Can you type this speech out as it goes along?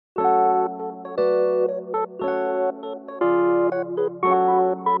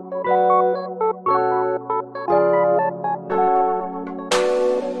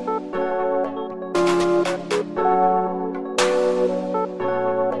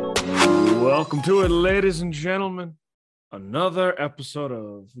Welcome to it, ladies and gentlemen. Another episode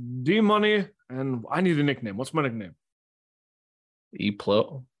of D-Money. And I need a nickname. What's my nickname?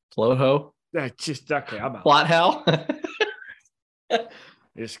 Floho? Just okay, I'm out. Plot Hell?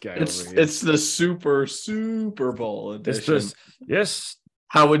 This guy it's over here. it's the Super Bowl edition. Yes.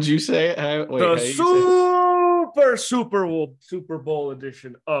 How would you say it? Super Bowl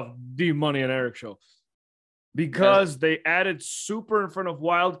edition of D-Money and Eric Show. Because they added super in front of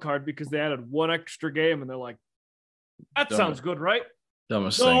wild card because they added one extra game and they're like, that sounds good, right?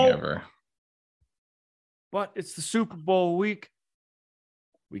 Dumbest thing ever. But it's the Super Bowl week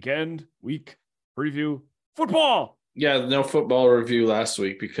preview, football. Yeah, no football review last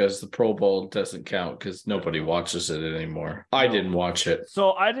week because the Pro Bowl doesn't count because nobody watches it anymore. I didn't watch it.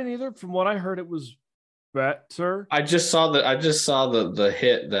 So I didn't either. From what I heard, it was better. I just saw the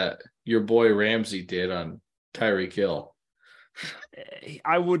hit that your boy Ramsey did on Tyreek Hill.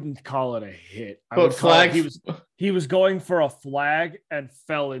 I wouldn't call it a hit. But flag. He was going for a flag and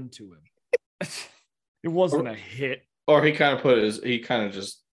fell into him. It wasn't a hit. Or he kind of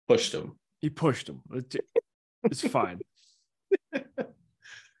just pushed him. He pushed him. It's fine.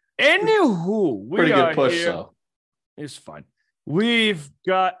 Anywho, pretty good push though. It's fine. We've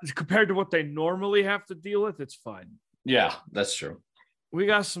got, compared to what they normally have to deal with, it's fine. Yeah, that's true. We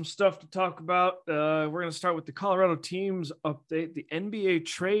got some stuff to talk about. We're going to start with the Colorado teams update. The NBA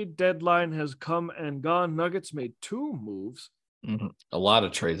trade deadline has come and gone. Nuggets made 2 moves. Mm-hmm. A lot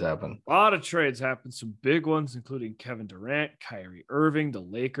of trades happened. Some big ones, including Kevin Durant, Kyrie Irving. The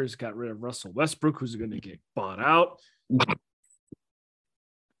Lakers got rid of Russell Westbrook, who's going to get bought out. Because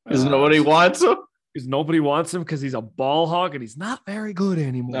nobody wants him? Because nobody wants him because he's a ball hog and he's not very good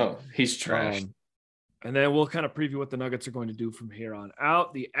anymore. No, he's trash. And then we'll kind of preview what the Nuggets are going to do from here on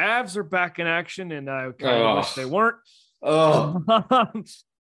out. The Avs are back in action, and I kind of wish they weren't.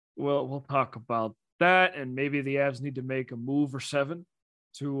 We'll talk about that, and maybe the Avs need to make a move or 7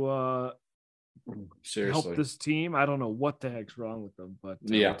 to help this team. I don't know what the heck's wrong with them, but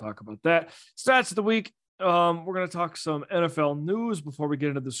we'll talk about that. Stats of the week. We're going to talk some NFL news before we get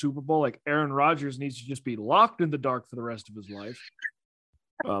into the Super Bowl. Like Aaron Rodgers needs to just be locked in the dark for the rest of his life.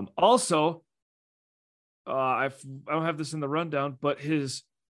 Also, I don't have this in the rundown, but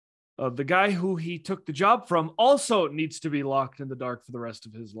the guy who he took the job from also needs to be locked in the dark for the rest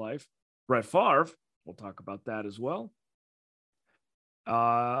of his life. Brett Favre. We'll talk about that as well.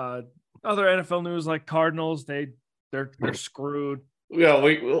 Other NFL news like Cardinals, they're screwed. Yeah,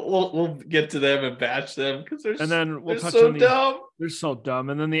 we'll get to them and bash them because they're so dumb. They're so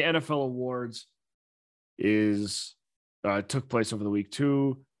dumb. And then the NFL awards took place over the week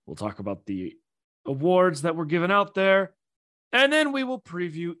too. We'll talk about the awards that were given out there, and then we will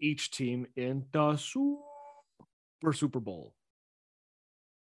preview each team in the Super Bowl.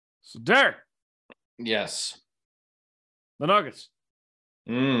 So, Derek. Yes. The Nuggets.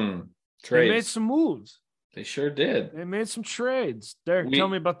 Trades. They made some moves. They sure did. They made some trades. Derek, tell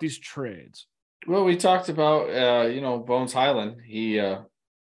me about these trades. Well, we talked about Bones Highland. He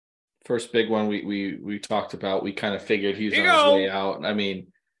first big one we talked about. We kind of figured he was on his way out. I mean,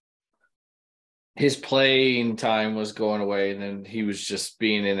 his playing time was going away, and then he was just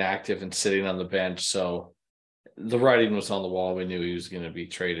being inactive and sitting on the bench. So the writing was on the wall. We knew he was going to be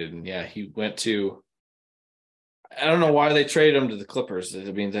traded. And yeah, he went to, I don't know why they traded him to the Clippers. I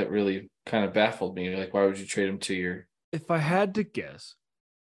mean, that really kind of baffled me. Like, why would you trade him to your... If I had to guess,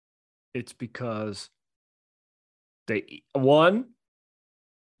 it's because they, they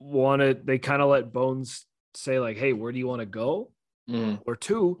kind of let Bones say like, hey, where do you want to go? Or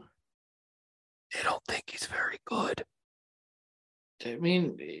 2, they don't think he's very good. I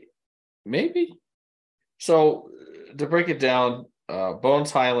mean, maybe. So to break it down,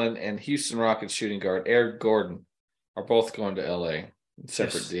 Bones Highland and Houston Rockets shooting guard Eric Gordon are both going to LA in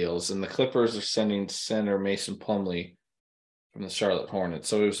separate deals. And the Clippers are sending center Mason Plumlee from the Charlotte Hornets.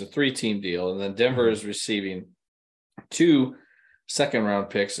 So it was a 3-team deal. And then Denver is receiving 2 second-round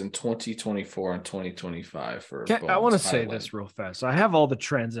picks in 2024 and 2025 for Bones I want to Highland. say this real fast. I have all the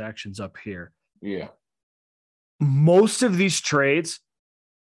transactions up here. Yeah. Most of these trades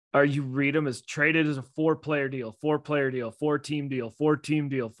you read them as traded as a 4-player deal, 4-player deal, 4-team deal, 4-team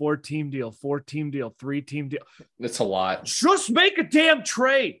deal, 4-team deal, 4-team deal, 3-team deal. That's a lot. Just make a damn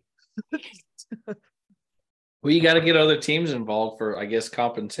trade. Well, you got to get other teams involved for, I guess,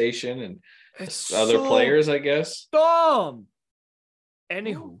 compensation and it's other players, I guess. Dumb.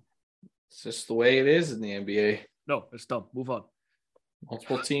 Anywho. It's just the way it is in the NBA. No, it's dumb. Move on.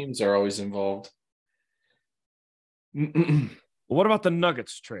 Multiple teams are always involved. What about the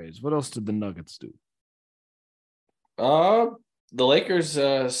Nuggets trades? What else did the Nuggets do? The Lakers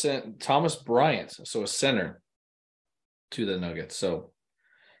sent Thomas Bryant, so a center, to the Nuggets. So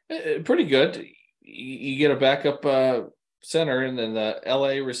pretty good. You get a backup center, and then the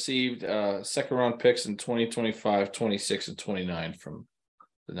LA received second round picks in 2025, 26, and 29 from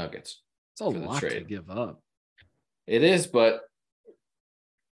the Nuggets. It's a lot to give up. It is, but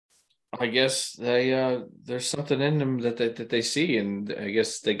I guess there's something in them that they see, and I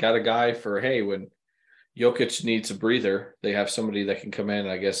guess they got a guy for, hey, when Jokic needs a breather, they have somebody that can come in,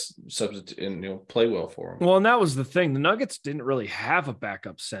 I guess, substitute and play well for him. Well, and that was the thing. The Nuggets didn't really have a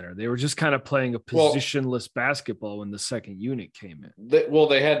backup center. They were just kind of playing a positionless basketball when the second unit came in.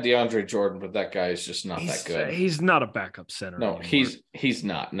 They had DeAndre Jordan, but that guy is just not that good. He's not a backup center. No, anymore. he's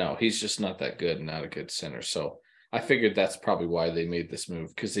not. No, he's just not that good and not a good center. So I figured that's probably why they made this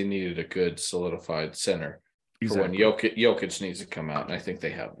move, because they needed a good solidified center for when Jokic needs to come out, and I think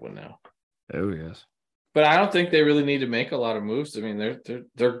they have one now. Oh yes. But I don't think they really need to make a lot of moves. I mean,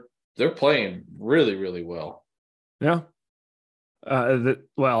 they're playing really, really well. Yeah.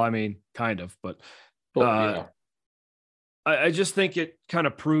 Well, I mean, kind of, but I just think it kind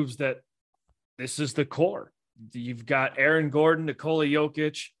of proves that this is the core. You've got Aaron Gordon, Nikola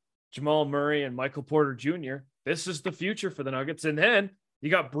Jokic, Jamal Murray, and Michael Porter Jr. This is the future for the Nuggets. And then you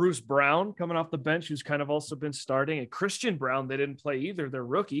got Bruce Brown coming off the bench, who's kind of also been starting, and Christian Brown. They didn't play either. They're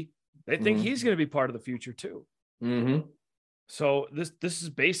rookie. They think he's going to be part of the future too. Mm-hmm. So this is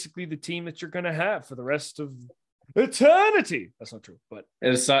basically the team that you're going to have for the rest of eternity. That's not true, but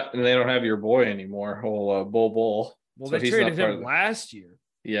it's not. And they don't have your boy anymore, Bull. Well, so they traded him last year.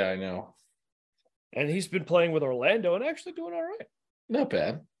 Yeah, I know. And he's been playing with Orlando and actually doing all right. Not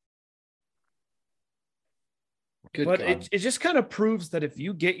bad. Good, but it just kind of proves that if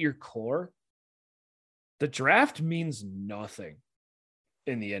you get your core, the draft means nothing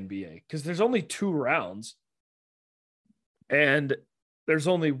in the NBA, because there's only 2 rounds and there's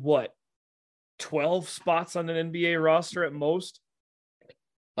only 12 spots on an NBA roster at most.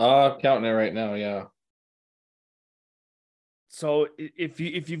 Counting it right now, yeah. So if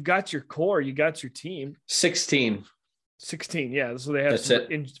you've got your core, you got your team. 16, yeah. So they have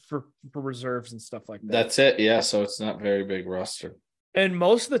for reserves and stuff like that. That's it, yeah. So it's not very big roster, and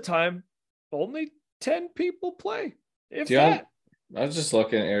most of the time, only 10 people play. If that. I was just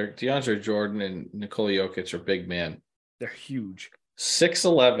looking, Eric. DeAndre Jordan and Nikola Jokic are big men. They're huge.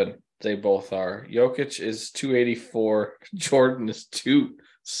 6'11", they both are. Jokic is 284. Jordan is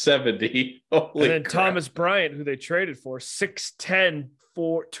 270. Holy and then crap. Thomas Bryant, who they traded for, 6'10",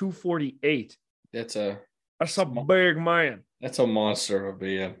 248. That's a big man. That's a monster of a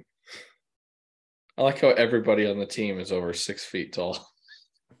man. I like how everybody on the team is over 6 feet tall.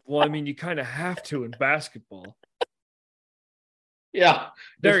 Well, I mean, you kind of have to in basketball. Yeah.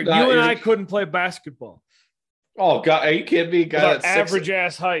 Derek, you and I couldn't play basketball. Oh, God. Are you kidding me? Guy average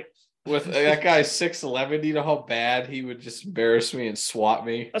ass height. With that guy's 6'11", you know how bad he would just embarrass me and swat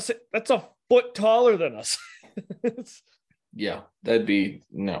me? That's a foot taller than us. Yeah, that'd be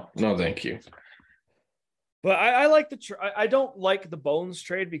no, thank you. But I like I don't like the Bones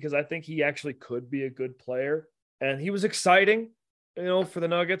trade, because I think he actually could be a good player. And he was exciting, for the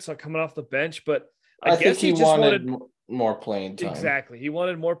Nuggets, coming off the bench. But I guess think he just wanted more playing time. Exactly. He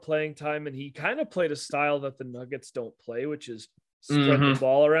wanted more playing time, and he kind of played a style that the Nuggets don't play, which is spread the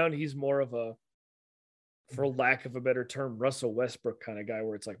ball around. He's more of a, for lack of a better term, Russell Westbrook kind of guy,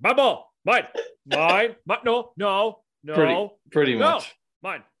 where it's like, my ball, mine, no, pretty much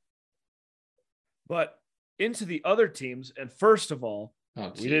mine. But into the other teams, and first of all,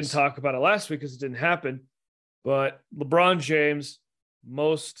 we didn't talk about it last week because it didn't happen, but LeBron James,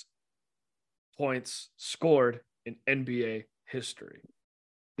 most points scored in NBA history.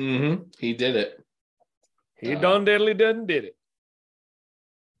 He did it. He done did it.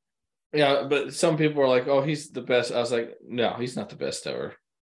 Yeah, but some people are like, oh, he's the best. I was like, no, he's not the best ever.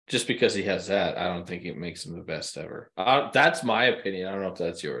 Just because he has that, I don't think it makes him the best ever. That's my opinion. I don't know if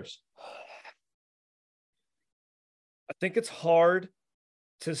that's yours. I think it's hard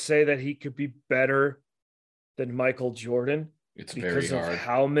to say that he could be better than Michael Jordan. It's very hard. Of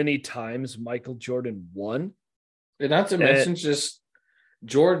how many times Michael Jordan won. And not to mention, just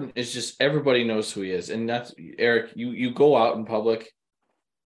Jordan is just, everybody knows who he is. And that's, Eric, you go out in public,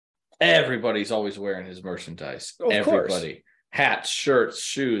 everybody's always wearing his merchandise. Of everybody. Course. Hats, shirts,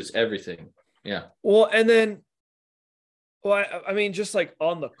 shoes, everything. Yeah. Well, and then, I mean, just like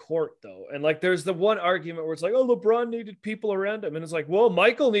on the court, though. And like, there's the one argument where it's like, oh, LeBron needed people around him. And it's like, well,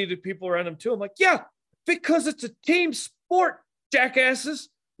 Michael needed people around him too. I'm like, yeah, because it's a team sport, jackasses.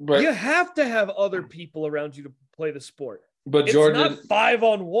 But you have to have other people around you to play the sport. But Jordan, it's not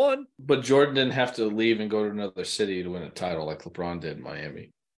 5-on-1. But Jordan didn't have to leave and go to another city to win a title like LeBron did in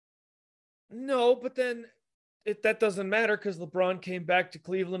Miami. No, but then that doesn't matter because LeBron came back to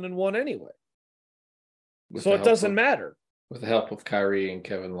Cleveland and won anyway. So it doesn't matter. With the help of Kyrie and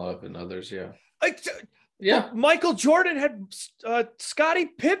Kevin Love and others, yeah. Yeah. Michael Jordan had Scottie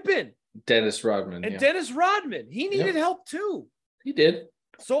Pippen. Dennis Rodman. And Dennis Rodman. He needed help too. He did.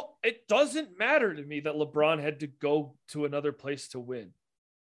 So it doesn't matter to me that LeBron had to go to another place to win.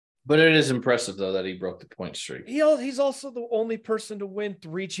 But it is impressive, though, that he broke the point streak. He's also the only person to win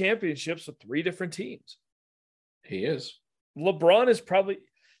 3 championships with 3 different teams. He is. LeBron is probably,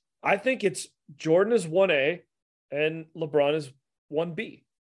 I think it's Jordan is 1A and LeBron is 1B.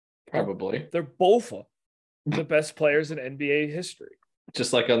 Probably. They're both the best players in NBA history.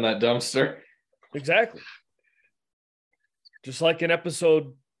 Just like on that dumpster. Exactly. Just like in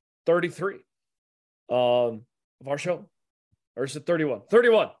episode 33 of our show. Or is it 31?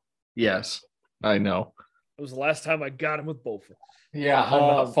 31. Yes, I know. It was the last time I got him with Bofa. Yeah, I'm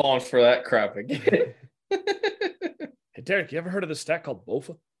not falling for that crap again. Hey, Derek, you ever heard of this stat called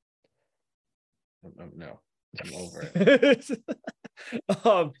Bofa? No, I'm over it.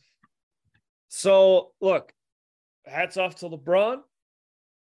 So, look, hats off to LeBron.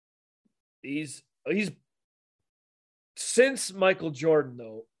 He's since Michael Jordan,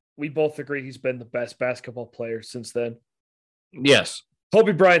 though, we both agree he's been the best basketball player since then. Yes.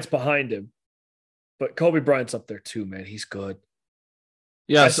 Kobe Bryant's behind him, but Kobe Bryant's up there too, man. He's good.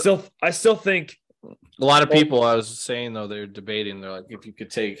 Yeah. I still think a lot of people, I was saying, though, they're debating. They're like, if you could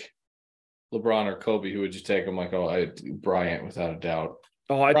take LeBron or Kobe, who would you take? I'm like, Bryant, without a doubt.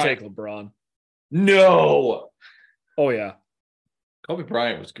 Oh, I'd take LeBron. No. Oh, yeah. Kobe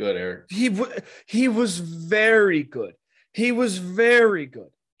Bryant was good, Eric. He was very good. He was very good.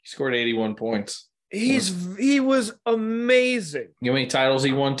 He scored 81 points. He was amazing. You know how many titles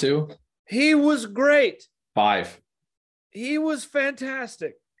he won too? He was great. 5. He was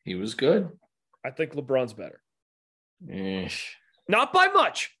fantastic. He was good. I think LeBron's better. Not by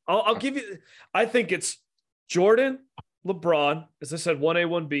much. I'll give you. I think it's Jordan, LeBron. As I said, 1A,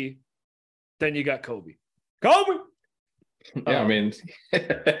 1B. Then you got Kobe. Kobe. Yeah, I mean,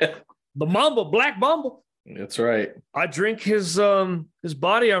 the Mamba, Black Mamba. That's right. I drink his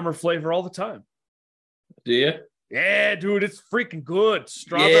body armor flavor all the time. Do you? Yeah, dude, it's freaking good.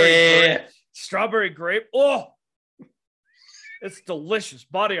 Strawberry grape. Oh, it's delicious.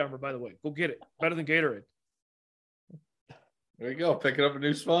 Body armor, by the way. Go get it. Better than Gatorade. There you go. Picking up a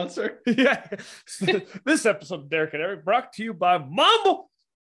new sponsor. Yeah. This episode of Derek and Eric brought to you by Mamba.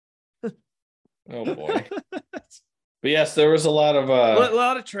 Oh boy. But yes, there was a lot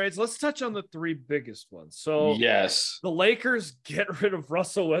of trades. Let's touch on the 3 biggest ones. So yes, the Lakers get rid of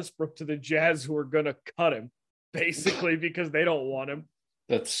Russell Westbrook to the Jazz, who are going to cut him, basically because they don't want him.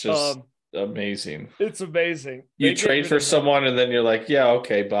 That's just amazing. It's amazing. You trade for someone, and then you're like, yeah,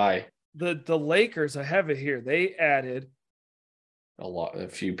 okay, bye. The Lakers, I have it here. They added a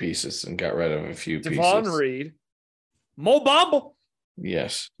few pieces and got rid of a few pieces. Devon Reed, Mo Bamba.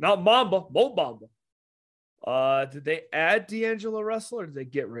 Yes, not Mamba, Mo Bamba. Did they add D'Angelo Russell or did they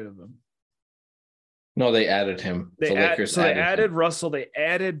get rid of him? No, they added him. They added Russell. They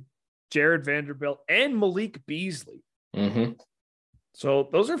added Jared Vanderbilt and Malik Beasley. Mm-hmm. So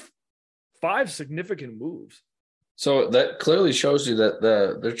those are 5 significant moves. So that clearly shows you that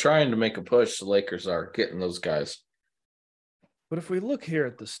they're trying to make a push. The Lakers are getting those guys. But if we look here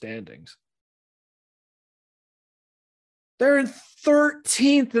at the standings, they're in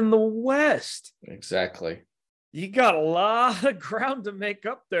 13th in the West. Exactly. You got a lot of ground to make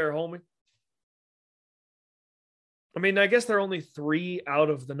up there, homie. I mean, I guess they're only 3 out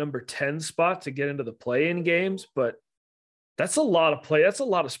of the number 10 spot to get into the play-in games, but that's a lot of play. That's a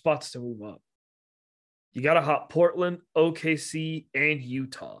lot of spots to move up. You got to hop Portland, OKC, and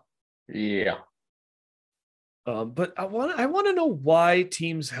Utah. Yeah. But I want to know why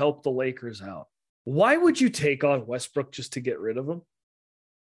teams help the Lakers out. Why would you take on Westbrook just to get rid of him?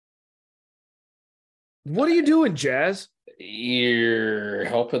 What are you doing, Jazz? You're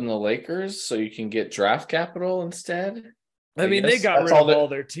helping the Lakers so you can get draft capital instead? I mean, they got rid of all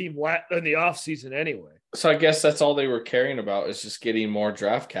their team in the offseason anyway. So I guess that's all they were caring about is just getting more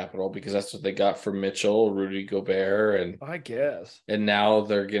draft capital because that's what they got for Mitchell, Rudy Gobert, and I guess. And now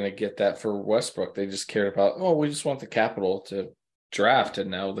they're going to get that for Westbrook. They just cared about, we just want the capital to draft, and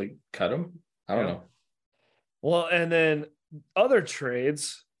now they cut him. I don't know. Well, and then other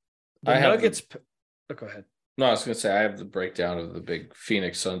trades, the Nuggets. Go ahead. No, I was going to say I have the breakdown of the big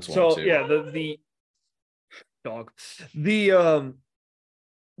Phoenix Suns one too. Yeah,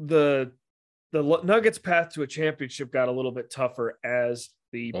 the the Nuggets' path to a championship got a little bit tougher as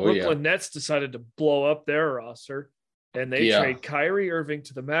the Brooklyn Nets decided to blow up their roster, and they trade Kyrie Irving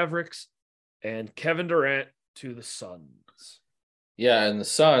to the Mavericks and Kevin Durant to the Suns. Yeah, and the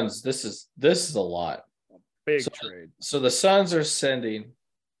Suns, this is a lot. Big trade. So the Suns are sending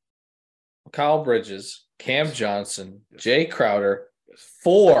Kyle Bridges, Cam Johnson, Jay Crowder,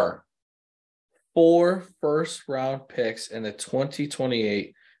 four first-round picks and a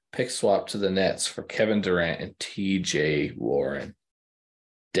 2028 pick swap to the Nets for Kevin Durant and TJ Warren.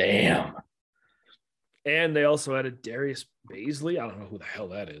 Damn. And they also added Darius Bazley. I don't know who the hell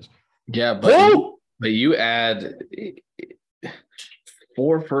that is. Yeah, but you add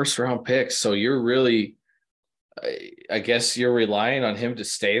 4 first-round picks, so you're really, I guess you're relying on him to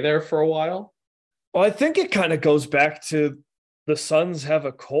stay there for a while? Well, I think it kind of goes back to the Suns have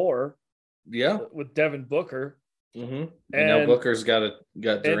a core. Yeah. With Devin Booker. Mm-hmm. And now Booker's got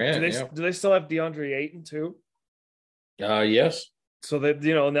Durant. Do they still have DeAndre Ayton too? Yes. So that,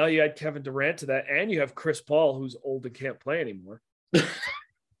 now you add Kevin Durant to that, and you have Chris Paul, who's old and can't play anymore.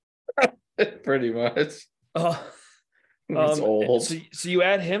 Pretty much. He's old. So you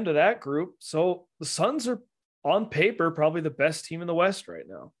add him to that group. So the Suns are on paper probably the best team in the West right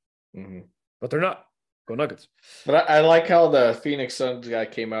now. Mm-hmm. But they're not. Go Nuggets. But I like how the Phoenix Suns guy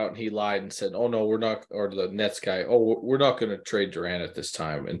came out and he lied and said, "Oh no, we're not," or the Nets guy, "Oh, we're not going to trade Durant at this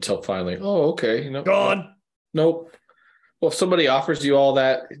time," until finally, "Oh, okay, gone." Nope. Well, if somebody offers you all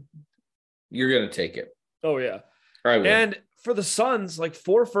that, you're going to take it. Oh yeah. All right. And for the Suns, like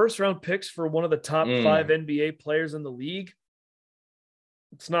 4 first-round picks for one of the top 5 NBA players in the league.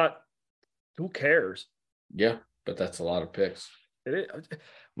 It's not. Who cares? Yeah, but that's a lot of picks.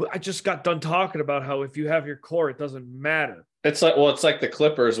 I just got done talking about how if you have your core, it doesn't matter. It's like the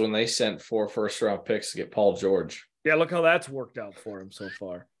Clippers when they sent 4 first-round picks to get Paul George. Yeah, look how that's worked out for him so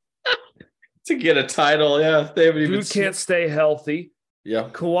far. To get a title, yeah. They haven't Dude can't stay healthy. Yeah.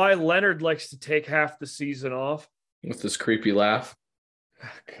 Kawhi Leonard likes to take half the season off. With this creepy laugh.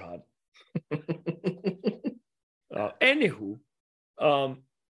 God. Anywho,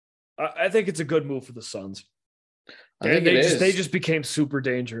 I think it's a good move for the Suns. They just became super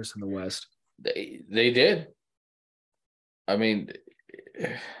dangerous in the West. They did. I mean,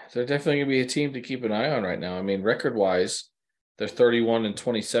 they're definitely going to be a team to keep an eye on right now. I mean, record-wise, they're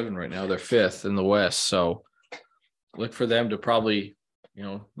 31-27 right now. They're 5th in the West. So look for them to probably,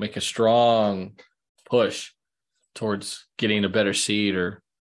 make a strong push towards getting a better seed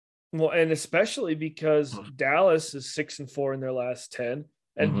and especially because Dallas is 6-4 in their last 10.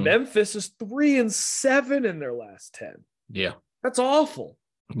 And Memphis is 3-7 in their last 10. Yeah. That's awful.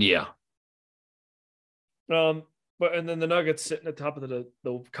 Yeah. And then the Nuggets sitting at the top of the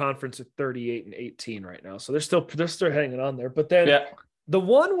conference at 38-18 right now. So they're still hanging on there. But then the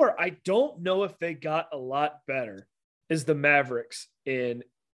one where I don't know if they got a lot better is the Mavericks in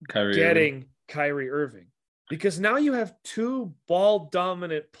getting Kyrie Irving. Because now you have 2 ball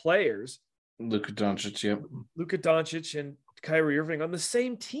dominant players. Luka Doncic, yep. Luka Doncic and Kyrie Irving on the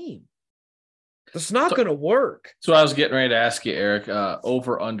same team. That's not going to work. So I was getting ready to ask you, Eric,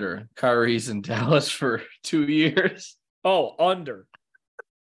 over under. Kyrie's in Dallas for 2 years. Oh, under.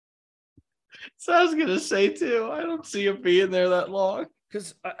 So I was going to say too, I don't see him being there that long.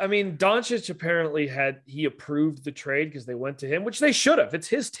 Because I mean, Doncic apparently he approved the trade because they went to him, which they should have. It's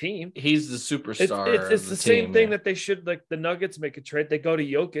his team. He's the superstar. It's the same thing that they should, like the Nuggets make a trade. They go to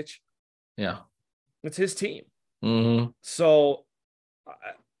Jokic. Yeah, it's his team. Mm-hmm. So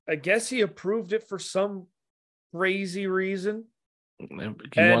I guess he approved it for some crazy reason. He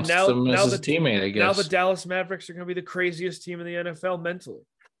wants him as his teammate, I guess. Now the Dallas Mavericks are going to be the craziest team in the NFL mentally.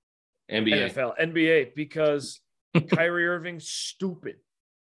 NBA, because Kyrie Irving's stupid.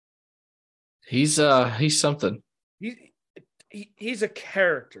 He's something. He's a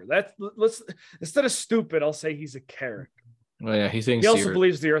character. Let's instead of stupid, I'll say he's a character. Well, yeah, he also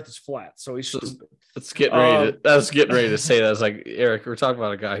believes the earth is flat, so he's stupid. Let's get ready. I was getting ready to say that. I was like, Eric, we're talking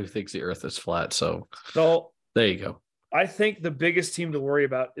about a guy who thinks the earth is flat. So there you go. I think the biggest team to worry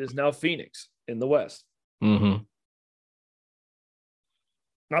about is now Phoenix in the West. Mm-hmm.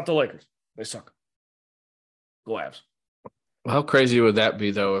 Not the Lakers. They suck. Go Avs. How crazy would that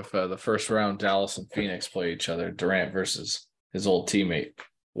be, though, if the first round Dallas and Phoenix play each other, Durant versus his old teammate?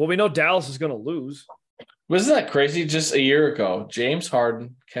 Well, we know Dallas is going to lose. Wasn't that crazy? Just a year ago, James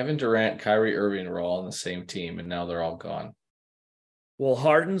Harden, Kevin Durant, Kyrie Irving were all on the same team, and now they're all gone. Well,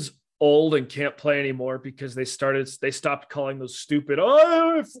 Harden's old and can't play anymore because they stopped calling those stupid,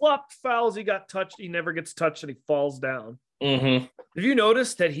 flopped fouls. He got touched. He never gets touched and he falls down. Mm-hmm. Have you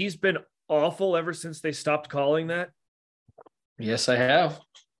noticed that he's been awful ever since they stopped calling that? Yes, I have.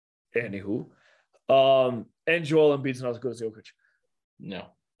 Anywho. And Joel Embiid's not as good as Jokic. No.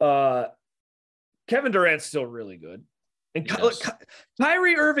 Kevin Durant's still really good. And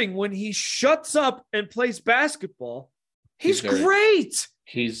Kyrie Irving, when he shuts up and plays basketball, he's great.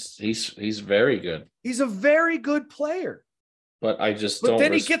 He's very good. He's a very good player. But I just don't. But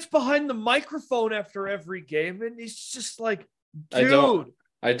then he gets behind the microphone after every game, and he's just like, dude,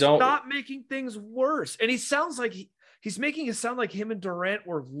 I don't stop making things worse. And he sounds like he's making it sound like him and Durant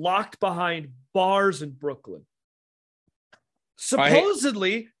were locked behind bars in Brooklyn.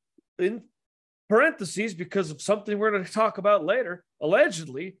 Supposedly, in parentheses, because of something we're going to talk about later,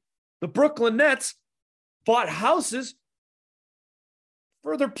 allegedly, the Brooklyn Nets bought houses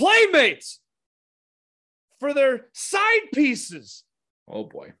for their playmates, for their side pieces. Oh,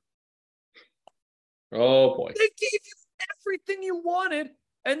 boy. Oh, boy. They gave you everything you wanted,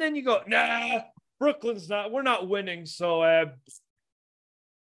 and then you go, nah, we're not winning, so...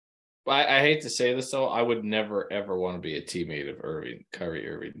 I hate to say this, though. I would never, ever want to be a teammate of Kyrie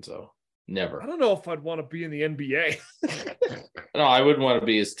Irving, so never. I don't know if I'd want to be in the NBA. No, I wouldn't want to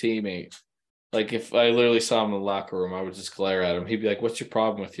be his teammate. Like, if I literally saw him in the locker room, I would just glare at him. He'd be like, what's your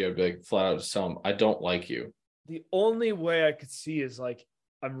problem with you? I'd be like, flat out just tell him, I don't like you. The only way I could see is, like,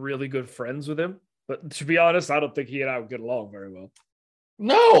 I'm really good friends with him. But to be honest, I don't think he and I would get along very well.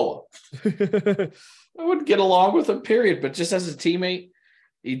 No! I wouldn't get along with him, period. But just as a teammate,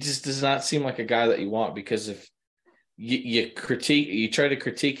 he just does not seem like a guy that you want, because if you try to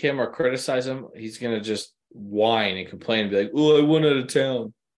critique him or criticize him, he's going to just whine and complain and be like, oh, I went out of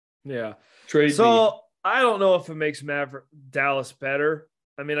town. Yeah. Trade so me. I don't know if it makes Dallas better.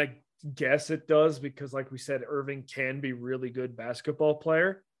 I mean, I guess it does, because like we said, Irving can be really good basketball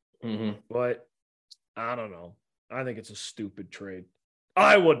player, but I don't know. I think it's a stupid trade.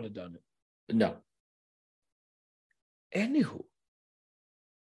 I wouldn't have done it. No. Anywho,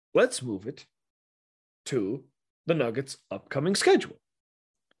 let's move it to the Nuggets' upcoming schedule.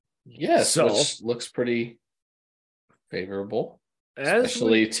 Yes, which looks pretty favorable,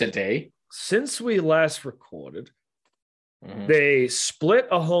 especially today. Since we last recorded, they split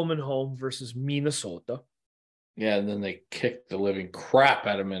a home and home versus Minnesota. Yeah, and then they kicked the living crap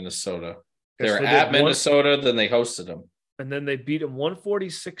out of Minnesota. They were at Minnesota, then they hosted them. And then they beat them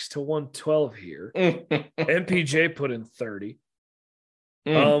 146-112 here. MPJ put in 30.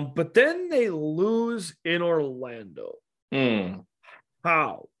 But then they lose in Orlando.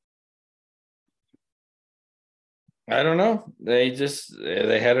 How? I don't know. They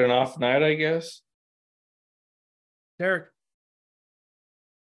had an off night, I guess. Derek,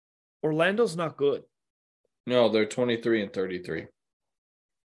 Orlando's not good. No, they're 23-33.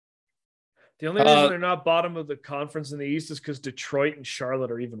 The only reason they're not bottom of the conference in the East is because Detroit and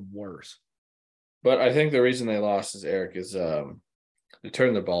Charlotte are even worse. But I think the reason they lost is they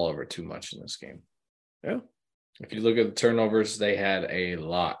turned the ball over too much in this game. Yeah. If you look at the turnovers, they had a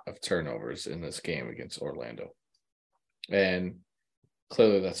lot of turnovers in this game against Orlando. And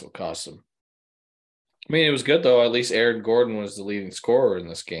clearly that's what cost them. I mean, it was good, though. At least Aaron Gordon was the leading scorer in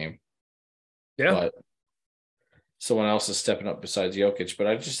this game. Yeah. But someone else is stepping up besides Jokic. But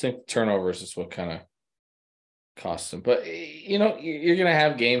I just think turnovers is what kind of cost them. But, you know, you're going to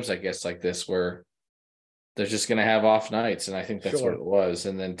have games, I guess, like this where they're just going to have off nights. And I think that's what it was.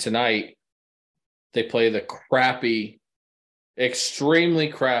 And then tonight, they play the extremely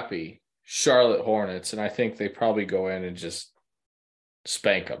crappy Charlotte Hornets. And I think they probably go in and just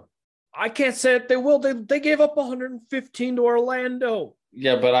spank them. I can't say it. They will. They gave up 115 to Orlando.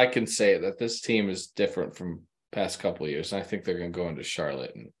 Yeah, but I can say that this team is different from past couple of years. And I think they're going to go into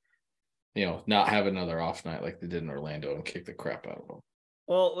Charlotte and, you know, not have another off night like they did in Orlando and kick the crap out of them.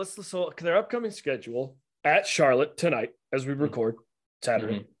 Well, let's so their upcoming schedule at Charlotte tonight as we record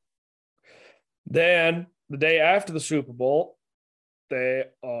Saturday. Then the day after the Super Bowl, day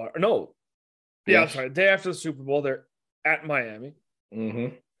after the Super Bowl, they're at Miami.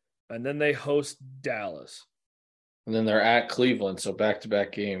 And then they host Dallas. And then they're at Cleveland, so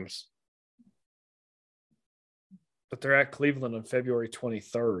back-to-back games. But they're at Cleveland on February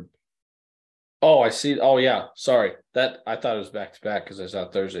 23rd. Oh, I see. Oh, yeah. Sorry. I thought it was back-to-back because I was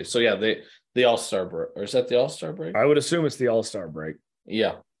out Thursday. So, yeah, the All-Star break. Or is that the All-Star break? I would assume it's the All-Star break.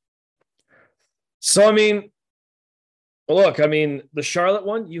 Yeah. So, I mean, look, the Charlotte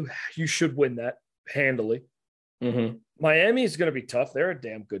one, you should win that handily. Miami is going to be tough. They're a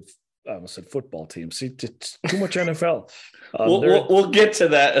damn good, I almost said football team. See, it's too much NFL. We'll get to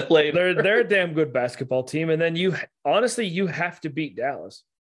that later. They're a damn good basketball team. And then you have to beat Dallas.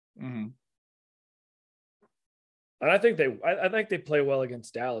 And I think they play well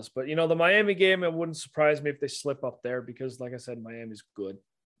against Dallas. But, you know, the Miami game, it wouldn't surprise me if they slip up there because, like I said, Miami's good.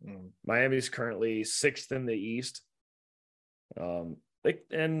 Miami's currently 6th in the East. Like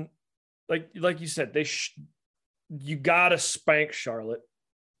you said, you gotta spank Charlotte,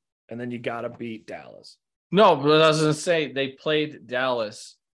 and then you gotta beat Dallas. No, but I was gonna say they played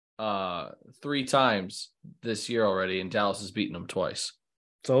Dallas 3 times this year already, and Dallas has beaten them twice.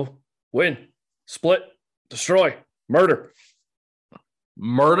 So win, split, destroy, murder.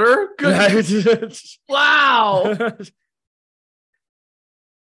 Good. Wow.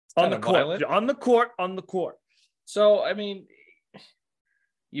 On the court. So, I mean,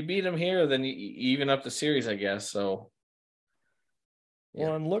 you beat them here, then you even up the series, I guess. So, yeah.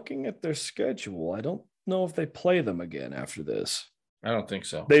 Well, I'm looking at their schedule. I don't know if they play them again after this. I don't think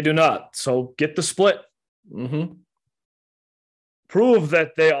so. They do not. So get the split. Mm-hmm. Prove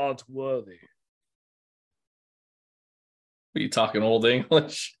that they aren't worthy. Are you talking old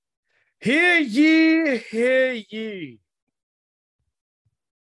English? Hear ye, hear ye.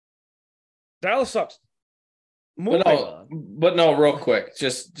 Dallas sucks. But no, real quick.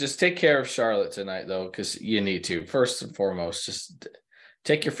 Just take care of Charlotte tonight, though, because you need to. First and foremost, just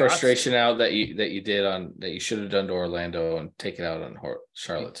take your frustration out that you should have done to Orlando, and take it out on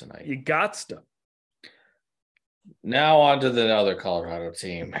Charlotte tonight. You got to. Now on to the other Colorado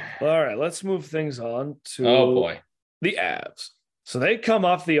team. All right, let's move things on to the Avs. So they come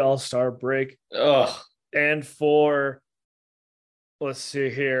off the All-Star break. Ugh. And let's see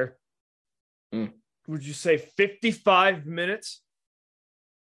here. Would you say 55 minutes?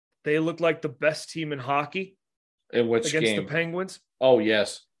 They look like the best team in hockey. In which against game? The Penguins. Oh,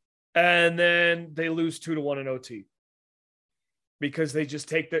 yes. And then they lose 2-1 in OT. Because they just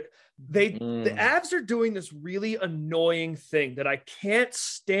take the Avs are doing this really annoying thing that I can't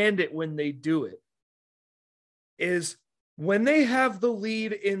stand it when they do it. Is when they have the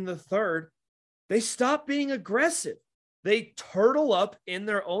lead in the third, they stop being aggressive. They turtle up in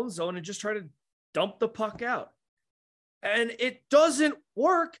their own zone and just try to dump the puck out. And it doesn't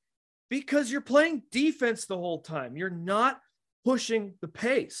work because you're playing defense the whole time. You're not pushing the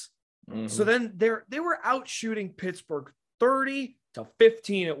pace. Mm-hmm. So then they were out shooting Pittsburgh 30-15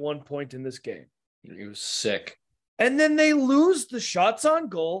 at one point in this game. He was sick. And then they lose the shots on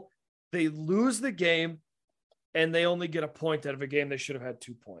goal. They lose the game, and they only get a point out of a game they should have had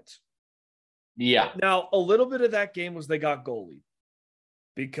 2 points. Yeah. Now, a little bit of that game was they got goalie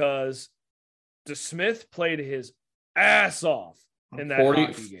because DeSmith played his ass off in that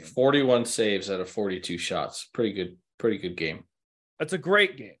hockey game. 41 saves out of 42 shots. Pretty good game. That's a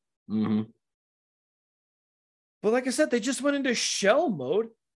great game. Mm-hmm. But like I said, they just went into shell mode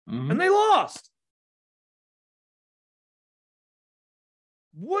and they lost.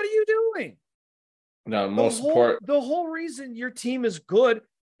 What are you doing? No, the whole reason your team is good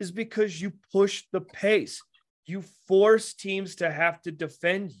is because you push the pace. You force teams to have to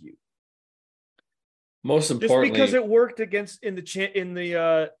defend you. Most importantly, just because it worked against in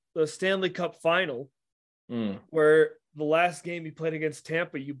the Stanley Cup final, where the last game you played against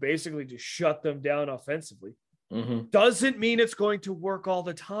Tampa, you basically just shut them down offensively. Doesn't mean it's going to work all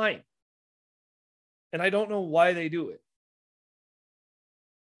the time. And I don't know why they do it.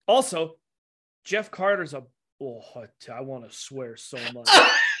 Also, Jeff Carter's I want to swear so much.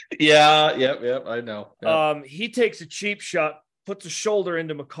 Yeah, yep, I know. Yep. He takes a cheap shot, puts a shoulder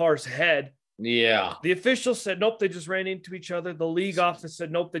into Makar's head. Yeah. The officials said, nope, they just ran into each other. The league office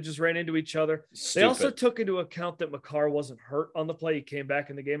said, nope, they just ran into each other. Stupid. They also took into account that Makar wasn't hurt on the play. He came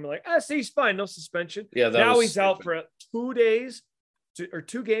back in the game and like, see, he's fine, no suspension. Yeah, now he's stupid. Out for 2 days or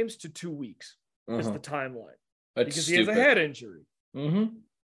 2 games to 2 weeks is the timeline. Because he has a head injury.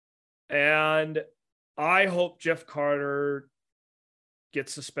 And I hope Jeff Carter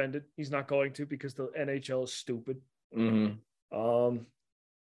gets suspended. He's not going to because the NHL is stupid.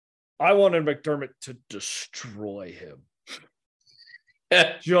 I wanted McDermott to destroy him.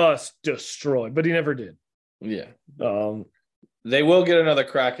 Just destroy, but he never did. Yeah. They will get another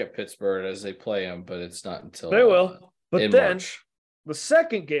crack at Pittsburgh as they play him, but it's not until they will. But then March. The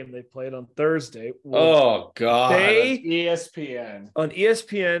second game they played on Thursday. Oh God! ESPN. On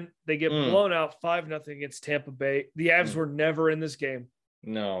ESPN, they get blown out 5-0 against Tampa Bay. The Avs were never in this game.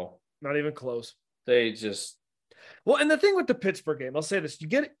 No, not even close. They just. Well, and the thing with the Pittsburgh game, I'll say this: you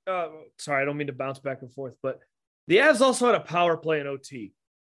get. Sorry, I don't mean to bounce back and forth, but the Avs also had a power play in OT.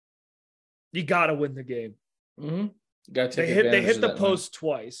 You got to win the game. They hit the post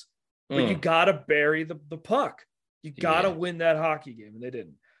twice, but you got to bury the puck. You got to win that hockey game, and they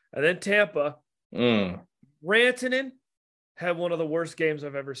didn't. And then Tampa, Rantanen had one of the worst games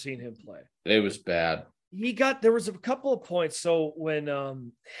I've ever seen him play. It was bad. There was a couple of points. So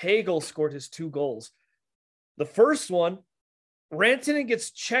when Hagel scored his 2 goals, the first one, Rantanen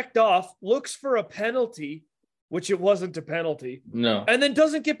gets checked off, looks for a penalty, which it wasn't a penalty. No. And then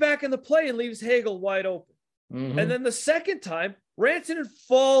doesn't get back in the play and leaves Hagel wide open. Mm-hmm. And then the second time, Rantanen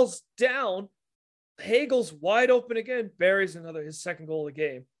falls down. Hagel's wide open again, buries his second goal of the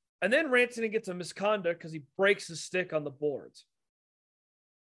game. And then Rantanen gets a misconduct because he breaks his stick on the boards.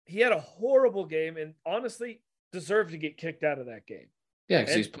 He had a horrible game and honestly deserved to get kicked out of that game. Yeah,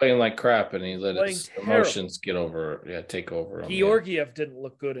 because he's playing like crap and he let his emotions take over him. Georgiev didn't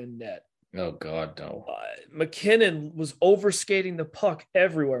look good in net. Oh, God, no. McKinnon was overskating the puck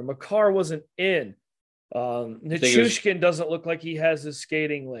everywhere. Makar wasn't in. Nichushkin doesn't look like he has his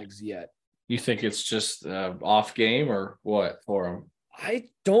skating legs yet. You think it's just off game or what for him? I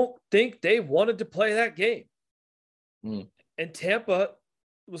don't think they wanted to play that game. And Tampa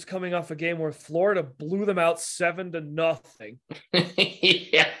was coming off a game where Florida blew them out 7-0.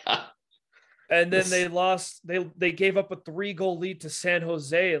 Yeah. And then they lost. They gave up a 3-goal lead to San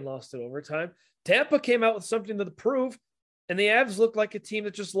Jose and lost it overtime. Tampa came out with something to prove, and the Avs looked like a team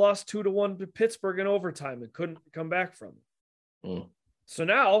that just lost 2-1 to Pittsburgh in overtime and couldn't come back from it. So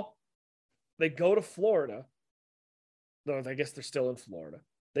now they go to Florida. Though I guess they're still in Florida.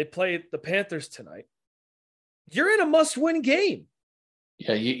 They play the Panthers tonight. You're in a must-win game.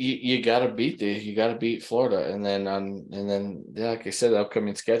 Yeah, you gotta beat Florida, and then like I said, the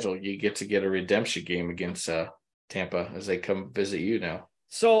upcoming schedule, you get a redemption game against Tampa as they come visit you now.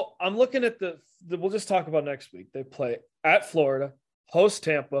 So I'm looking at we'll just talk about next week. They play at Florida, host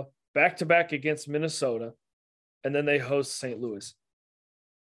Tampa, back-to-back against Minnesota, and then they host St. Louis.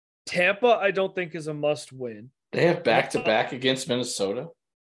 Tampa, I don't think is a must-win. They have back-to-back against Minnesota?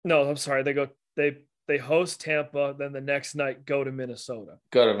 No, I'm sorry. They host Tampa, then the next night go to Minnesota.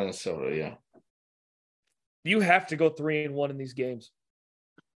 Go to Minnesota, yeah. You have to go 3-1 in these games.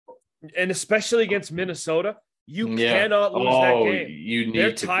 And especially against Minnesota, you cannot lose that game.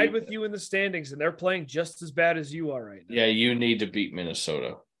 They're tied with you in the standings, and they're playing just as bad as you are right now. Yeah, you need to beat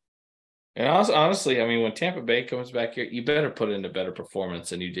Minnesota. And honestly, I mean, when Tampa Bay comes back here, you better put in a better performance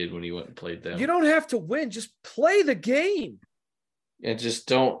than you did when you went and played them. You don't have to win. Just play the game. And just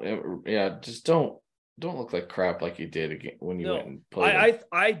don't look like crap like you did again when you went and played.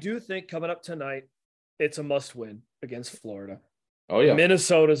 I do think coming up tonight, it's a must win against Florida. Oh, yeah.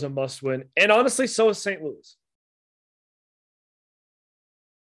 Minnesota's a must win. And honestly, so is St. Louis.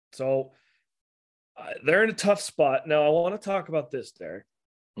 So they're in a tough spot. Now, I want to talk about this, Derek.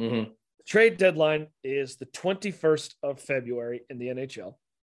 Mm-hmm. The trade deadline is the 21st of February in the NHL.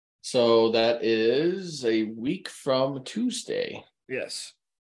 So that is a week from Tuesday. Yes.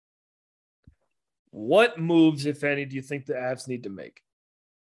 What moves, if any, do you think the Avs need to make?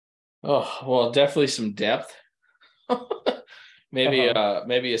 Oh, well, definitely some depth. maybe what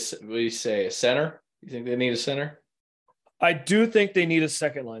do you say, a center? You think they need a center? I do think they need a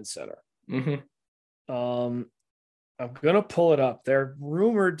second line center. Mm-hmm. I'm gonna pull it up. They're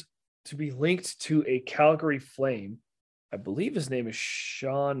rumored to be linked to a Calgary Flame. I believe his name is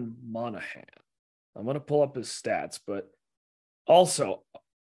Sean Monahan. I'm gonna pull up his stats, but also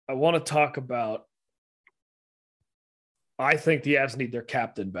I want to talk about. I think the Avs need their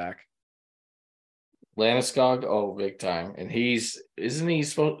captain back. Landeskog, big time. And isn't he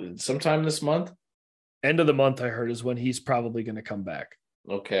supposed sometime this month? End of the month, I heard, is when he's probably going to come back.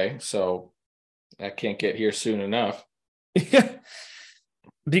 Okay, so that can't get here soon enough.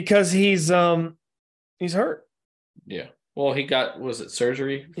 Because he's hurt. Yeah. Well, he got, was it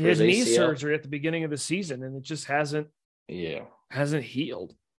surgery? He had knee surgery at the beginning of the season, and it just hasn't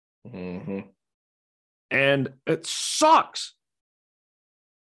healed. Mm-hmm. And it sucks.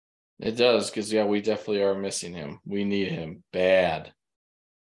 It does, because, we definitely are missing him. We need him bad.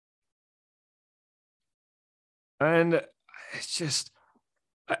 And it's just,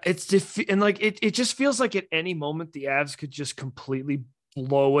 it just feels like at any moment the Avs could just completely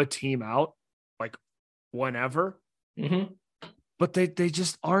blow a team out, like whenever. Mm-hmm. But they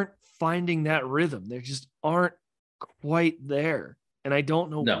just aren't finding that rhythm. They just aren't quite there. And I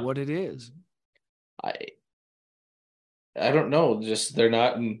don't know what it is. I don't know. Just they're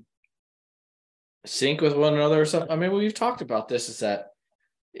not in sync with one another or something. I mean, we've talked about this, is that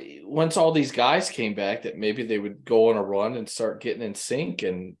once all these guys came back, that maybe they would go on a run and start getting in sync.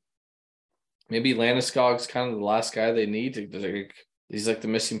 And maybe Landeskog's kind of the last guy they need to. He's like the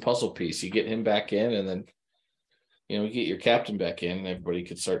missing puzzle piece. You get him back in, and then you get your captain back in, and everybody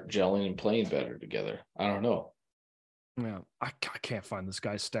could start gelling and playing better together. I don't know. Yeah, I can't find this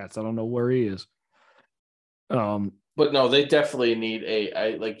guy's stats. I don't know where he is. But no, they definitely need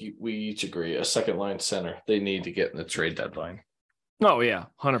we each agree, a second line center. They need to get in the trade deadline. Oh yeah,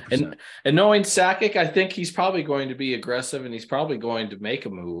 100%. And knowing Sakic, I think he's probably going to be aggressive, and he's probably going to make a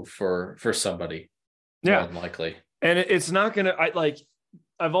move for somebody. Yeah, more than likely. And it's not gonna.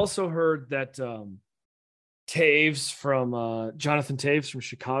 I've also heard that Taves from Jonathan Taves from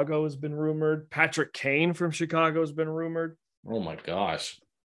Chicago has been rumored. Patrick Kane from Chicago has been rumored. Oh my gosh.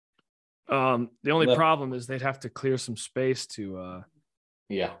 The only problem is they'd have to clear some space to.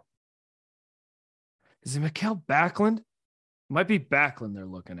 Yeah. Is it Mikael Backlund? It might be Backlund they're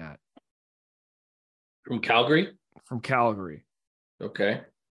looking at. From Calgary? From Calgary. Okay.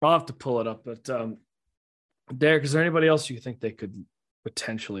 I'll have to pull it up, but Derek, is there anybody else you think they could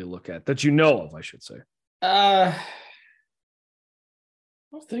potentially look at that you know of, I should say? I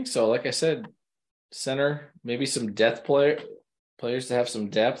don't think so. Like I said, center, maybe some players to have some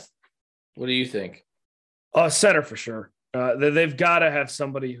depth. What do you think? Center for sure. They've got to have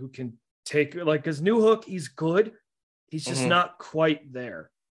somebody who can take, like, because Newhook, he's good. He's just not quite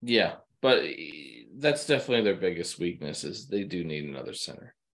there. Yeah, but that's definitely their biggest weakness is they do need another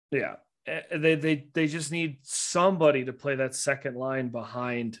center. Yeah. They just need somebody to play that second line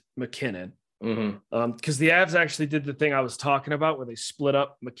behind McKinnon. Because the Avs actually did the thing I was talking about where they split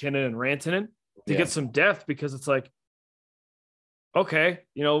up McKinnon and Rantanen to get some depth, because it's like, okay,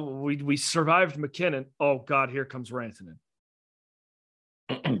 we survived McKinnon. Oh God, here comes Rantanen.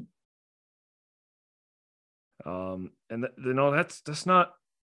 That's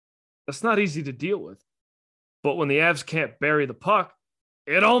not easy to deal with. But when the Avs can't bury the puck,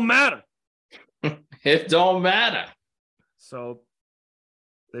 it don't matter. It don't matter. So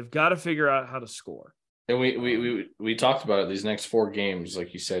they've got to figure out how to score. And we talked about it. These next 4 games,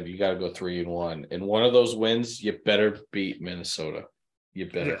 like you said, you got to go 3-1. And one of those wins, you better beat Minnesota. You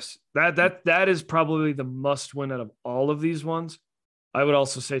better. Yes, that is probably the must win out of all of these ones. I would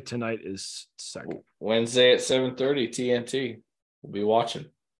also say tonight is second. Wednesday at 7:30 TNT. We'll be watching.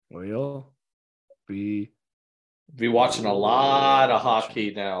 We'll be watching a lot of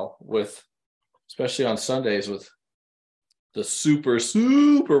hockey now, especially on Sundays with the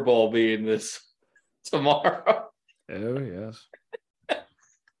Super Bowl being this tomorrow. Oh, yes.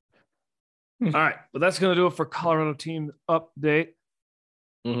 All right. Well, that's going to do it for Colorado team update.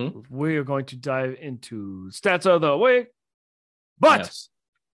 We are going to dive into stats of the week. But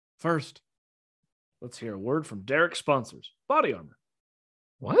first, let's hear a word from Derek's sponsors, Body Armor.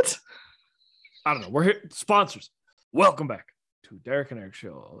 What? I don't know. We're here. Sponsors. Welcome back to Derek and Eric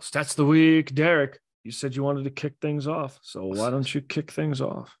Show. Stats of the week. Derek, you said you wanted to kick things off, so why don't you kick things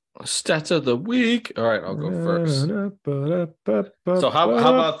off? Stats of the week. All right, I'll go first. So how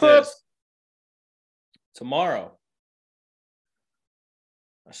about this? Tomorrow,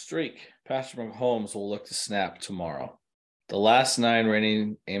 a streak. Patrick Mahomes will look to snap tomorrow. The last 9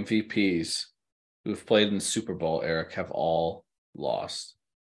 reigning MVPs who've played in the Super Bowl, Eric, have all lost.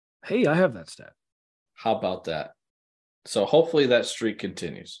 Hey, I have that stat. How about that? So hopefully that streak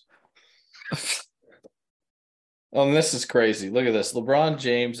continues. And this is crazy. Look at this. LeBron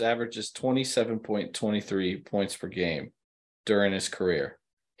James averages 27.23 points per game during his career.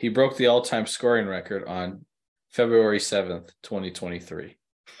 He broke the all-time scoring record on February 7th, 2023.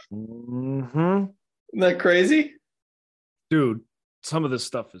 Isn't that crazy? Dude, some of this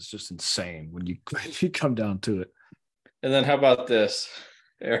stuff is just insane when you come down to it. And then how about this?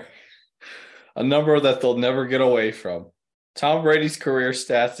 Eric? A number that they'll never get away from. Tom Brady's career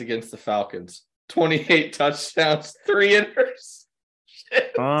stats against the Falcons. 28 touchdowns, 3 interceptions.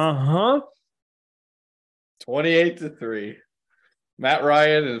 28-3. Matt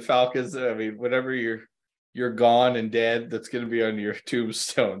Ryan and Falcons. I mean, whenever you're gone and dead, that's going to be on your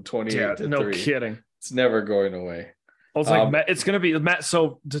tombstone. 28-3. No kidding. It's never going away. Well, it's like it's going to be Matt.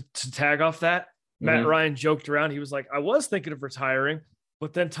 So to tag off that, Matt Ryan joked around. He was like, I was thinking of retiring,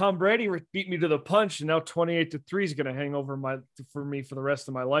 but then Tom Brady beat me to the punch, and now 28-3 is going to hang over for me for the rest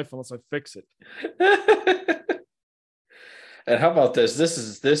of my life unless I fix it. And how about this? This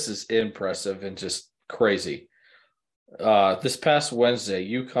is impressive and just crazy. This past Wednesday,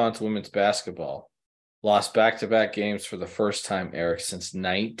 UConn's women's basketball lost back-to-back games for the first time, Eric, since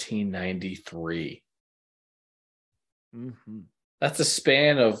 1993. That's a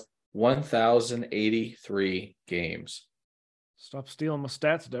span of 1,083 games. Stop stealing my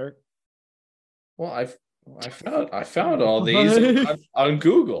stats, Derek. Well, I found all these on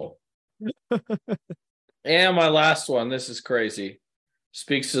Google. And my last one, this is crazy.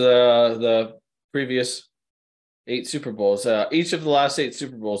 Speaks to the previous 8 Super Bowls. Each of the last 8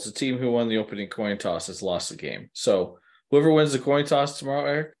 Super Bowls, the team who won the opening coin toss has lost a game. So whoever wins the coin toss tomorrow,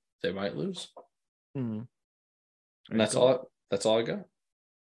 Eric, they might lose. And that's all I got.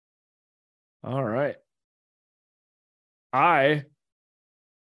 All right. I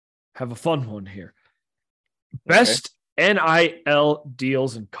have a fun one here. Best NIL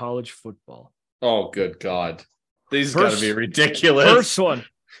deals in college football. Oh, good God. These got to be ridiculous. First one,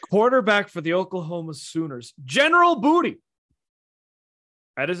 quarterback for the Oklahoma Sooners, General Booty.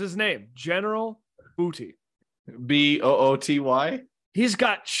 That is his name, General Booty. Booty. He's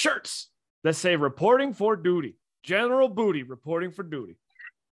got shirts that say reporting for duty. General Booty reporting for duty.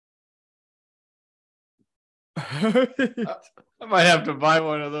 I might have to buy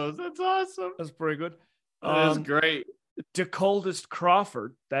one of those. That's awesome. That's pretty good. That is great. DeColdest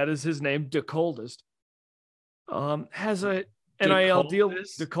Crawford, that is his name, DeColdest, has a NIL deal,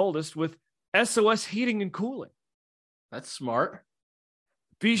 DeColdest, with SOS Heating and Cooling. That's smart.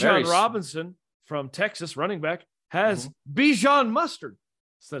 Bijan Robinson from Texas, running back, has Bijan Mustard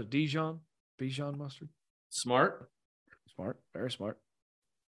instead of Dijon. Bijan Mustard. Smart. Very smart.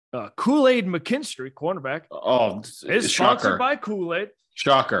 Kool-Aid McKinstry, cornerback. Oh, is sponsored by Kool-Aid.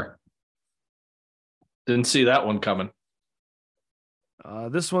 Shocker. Didn't see that one coming.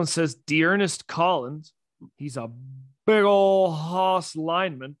 This one says Dearness Collins. He's a big old hoss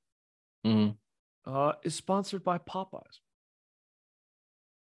lineman. Is sponsored by Popeyes.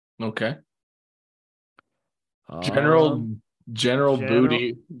 Okay. General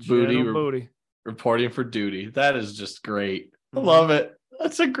Booty reporting for duty. That is just great. I love it.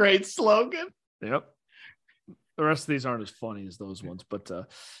 That's a great slogan. Yep. The rest of these aren't as funny as those ones, but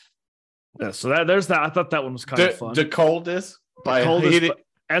yeah. So there's that. I thought that one was kind of fun. DeColdest by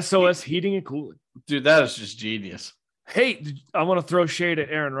SOS Heating and Cooling. Dude, that is just genius. Hey, I want to throw shade at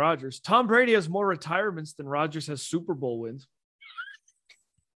Aaron Rodgers. Tom Brady has more retirements than Rodgers has Super Bowl wins.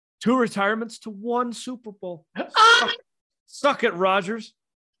 2 retirements to 1 Super Bowl. Suck it, Rodgers.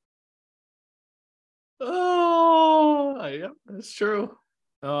 Oh, yeah, that's true.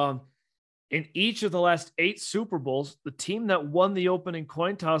 In each of the last 8 Super Bowls, the team that won the opening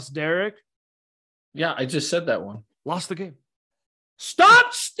coin toss, Derek. Yeah, I just said that one. Lost the game.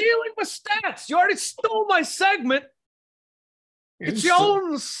 Stop stealing my stats. You already stole my segment. It's your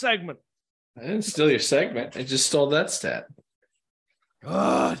own segment. I didn't steal your segment. I just stole that stat.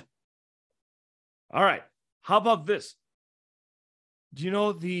 God. All right. How about this? Do you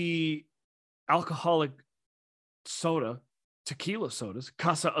know the alcoholic soda, tequila sodas,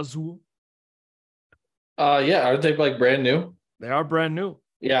 Casa Azul? Yeah. Aren't they like brand new? They are brand new.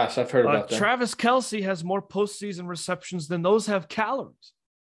 Yes, I've heard about that. Travis Kelce has more postseason receptions than those have calories.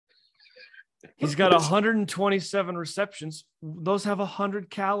 He's got 127 receptions. Those have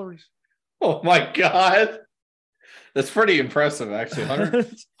 100 calories. Oh, my God. That's pretty impressive, actually.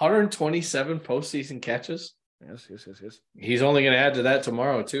 127 postseason catches. Yes. He's only going to add to that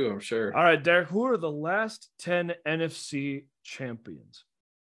tomorrow, too, I'm sure. All right, Derek, who are the last 10 NFC champions?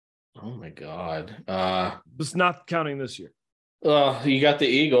 Oh, my God. Just not counting this year. You got the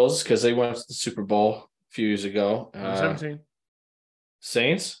Eagles because they went to the Super Bowl a few years ago. 17.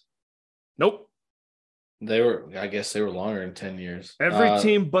 Saints? Nope. I guess they were longer than 10 years. Every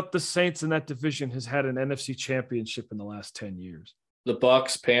team but the Saints in that division has had an NFC championship in the last 10 years. The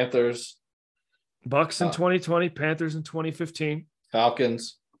Bucks, Panthers. Bucks in 2020, Panthers in 2015.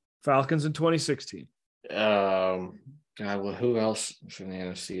 Falcons in 2016. God, well, who else from the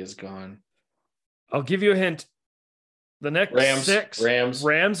NFC is gone? I'll give you a hint. The next Rams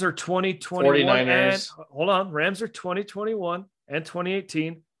are 2021. 49ers. Hold on. Rams are 2021 and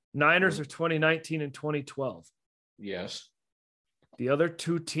 2018. Niners are 2019 and 2012. Yes. The other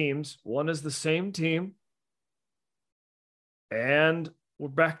 2 teams, one is the same team, and we're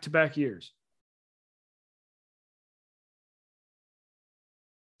back-to-back years.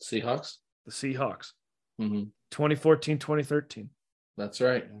 Seahawks? The Seahawks. 2014, 2013. That's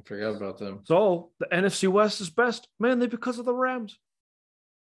right. I forgot about them. So the NFC West is best, mainly because of the Rams.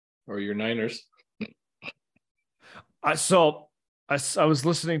 Or your Niners. I was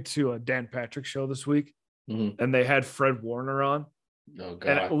listening to a Dan Patrick show this week, and they had Fred Warner on. Oh,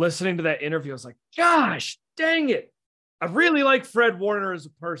 God. And listening to that interview, I was like, gosh, dang it. I really like Fred Warner as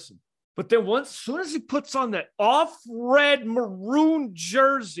a person. But then as soon as he puts on that off-red maroon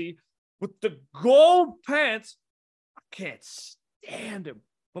jersey with the gold pants, I can't stand him.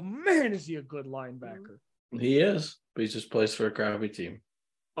 But man, is he a good linebacker. He is. But he just plays for a crappy team.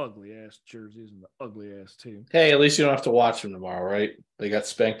 Ugly ass jerseys and the ugly ass team. Hey, at least you don't have to watch them tomorrow, right? They got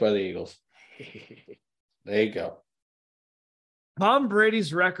spanked by the Eagles. There you go. Tom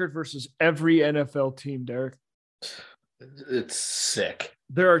Brady's record versus every NFL team, Derek. It's sick.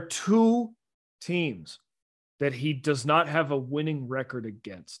 There are 2 teams that he does not have a winning record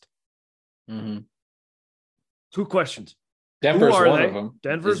against. 2 questions. Denver's one of them.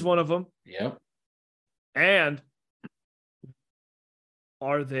 Denver's one of them. Yep. And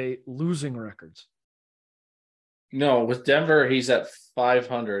are they losing records? No, with Denver, he's at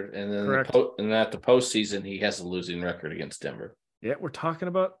 500, and then Correct. And at the postseason, he has a losing record against Denver. Yeah, we're talking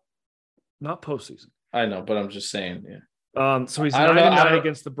about not postseason. I know, but I'm just saying. Yeah. So he's 9-9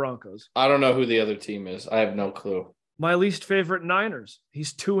 against the Broncos. I don't know who the other team is. I have no clue. My least favorite Niners.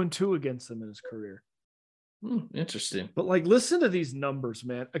 He's 2-2 against them in his career. Interesting. But like, listen to these numbers,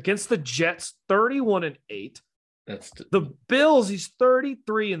 man. Against the Jets, 31-8. That's the Bills. He's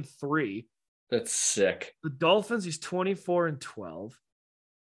 33-3. That's sick. The Dolphins. He's 24-12.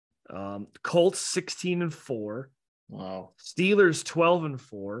 Colts 16-4. Wow. Steelers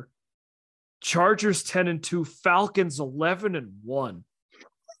 12-4. Chargers 10-2. Falcons 11-1.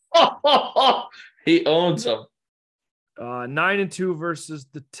 He owns them. 9-2 versus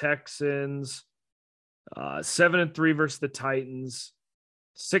the Texans. 7-3 versus the Titans.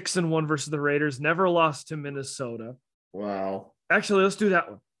 6-1 versus the Raiders. Never lost to Minnesota. Wow. Actually, let's do that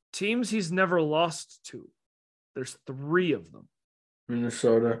one. Teams he's never lost to. There's 3 of them.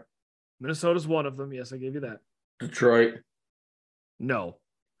 Minnesota. Minnesota's one of them. Yes, I gave you that. Detroit. No.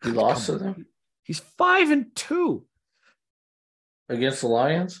 He lost to them? He's 5-2. Against the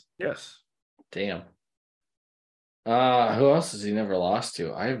Lions? Yes. Damn. Who else has he never lost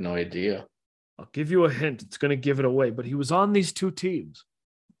to? I have no idea. I'll give you a hint. It's going to give it away, but he was on these 2 teams.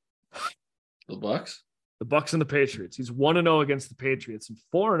 The Bucks? The Bucks and the Patriots. He's 1-0 against the Patriots and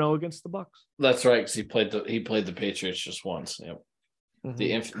 4-0 against the Bucks. That's right, because he played the Patriots just once. Yep.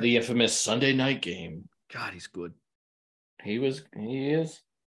 Mm-hmm. The infamous Sunday night game. God, he's good. He is.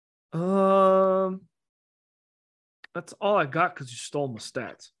 That's all I got because you stole my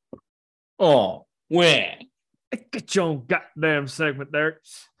stats. Oh, when? Get your own goddamn segment there.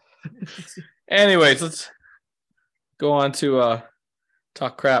 Anyways, let's go on to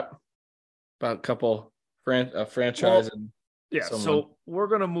talk crap about a couple franchise. So we're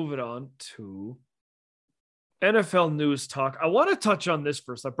going to move it on to NFL news talk. I want to touch on this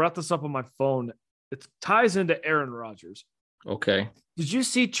first. I brought this up on my phone. It ties into Aaron Rodgers. Okay. Did you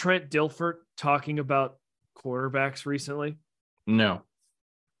see Trent Dilfer talking about quarterbacks recently? No.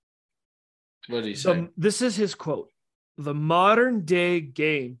 What did he say? This is his quote. The modern day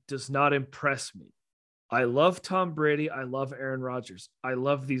game does not impress me. I love Tom Brady. I love Aaron Rodgers. I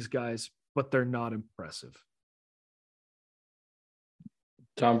love these guys, but they're not impressive.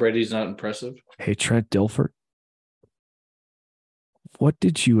 Tom Brady's not impressive? Hey, Trent Dilfer. What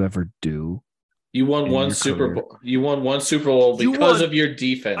did you ever do? You won one Super Bowl. You won one Super Bowl because of your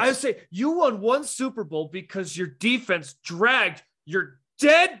defense. I would say you won one Super Bowl because your defense dragged your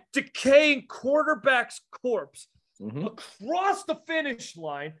dead, decaying quarterback's corpse across the finish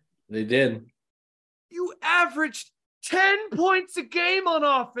line. They did. You averaged 10 points a game on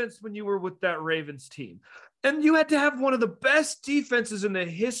offense when you were with that Ravens team. And you had to have one of the best defenses in the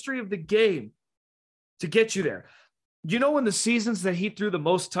history of the game to get you there. You know, in the seasons that he threw the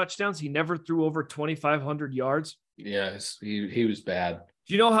most touchdowns, he never threw over 2,500 yards. Yes, he was bad.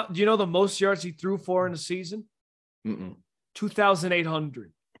 Do you know the most yards he threw for in a season?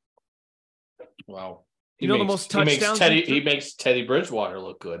 2,800. Wow. The most touchdowns he makes Teddy Bridgewater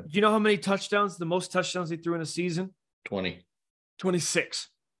look good. Do you know how many touchdowns? The most touchdowns he threw in a season? 20. 26.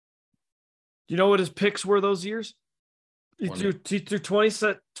 Do you know what his picks were those years? He threw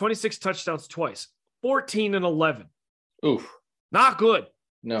 26 touchdowns twice. 14 and 11. Oof. Not good.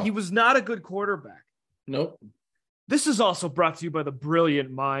 No. He was not a good quarterback. Nope. This is also brought to you by the brilliant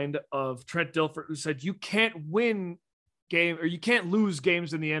mind of Trent Dilfer, who said you can't you can't lose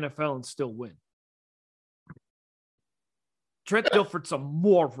games in the NFL and still win. Trent Dilfer's a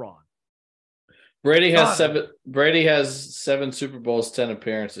moron. Brady has seven Super Bowls, 10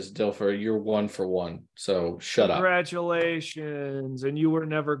 appearances. Dilfer, you're 1 for 1. So shut up. Congratulations. And you were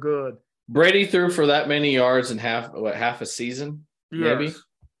never good. Brady threw for that many yards in half a season, maybe. Yes.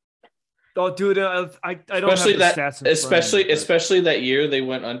 Oh, dude, I don't have the stats in front of me, especially that year they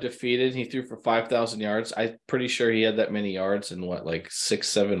went undefeated. He threw for 5,000 yards. I'm pretty sure he had that many yards in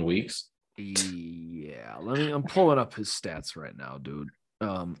 6-7 weeks. Yeah, I'm pulling up his stats right now, dude.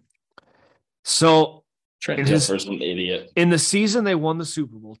 So Trent Dilfer's an idiot. In the season they won the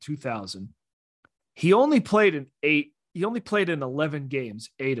Super Bowl 2000, he only played in 11 games,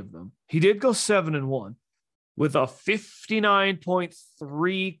 8 of them. He did go 7-1 with a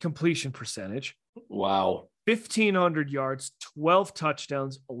 59.3 completion percentage. Wow. 1,500 yards, 12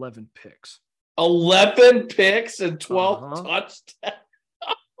 touchdowns, 11 picks. 11 picks and 12 touchdowns?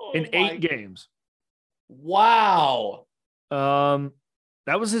 In 8 games. Wow.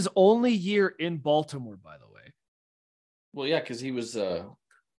 That was his only year in Baltimore, by the way. Well, yeah, because he was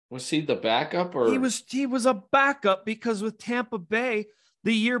he the backup or he was a backup because with Tampa Bay,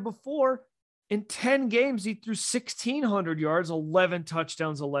 The year before, in 10 games, he threw 1,600 yards, 11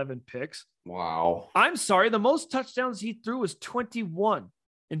 touchdowns, 11 picks. Wow. I'm sorry. The most touchdowns he threw was 21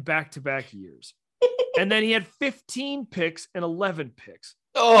 in back-to-back years. And then he had 15 picks and 11 picks.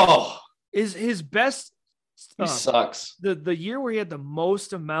 Oh, is his best. He sucks. The year where he had the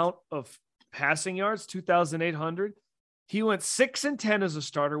most amount of passing yards, 2,800, he went 6-10 as a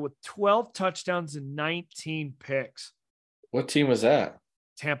starter with 12 touchdowns and 19 picks. What team was that?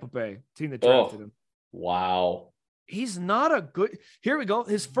 Tampa Bay, team that drafted him. Wow. He's not a good. Here we go.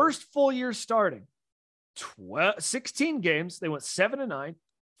 His first full year starting, 16 games. They went 7-9,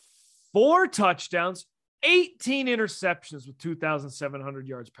 4 touchdowns, 18 interceptions with 2,700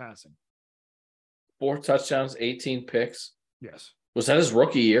 yards passing. 4 touchdowns, 18 picks. Yes. Was that his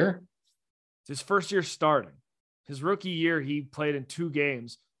rookie year? It's his first year starting. His rookie year, he played in 2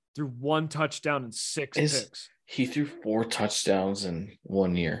 games, threw 1 touchdown and 6 picks. He threw 4 touchdowns in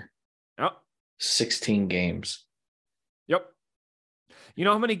 1 year. Yep. 16 games. Yep. You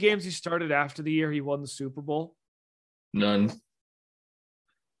know how many games he started after the year he won the Super Bowl? None.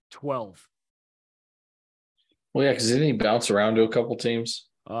 12. Well, yeah, because didn't he bounce around to a couple teams?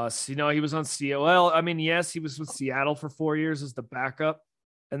 He was on Seattle. Well, I mean, yes, he was with Seattle for 4 years as the backup.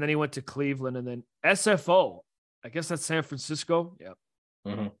 And then he went to Cleveland and then SFO. I guess that's San Francisco. Yep.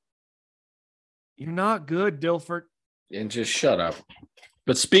 Mm-hmm. You're not good, Dilfert. And just shut up.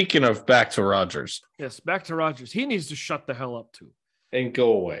 But speaking of back to Rodgers. Yes, back to Rodgers. He needs to shut the hell up too. And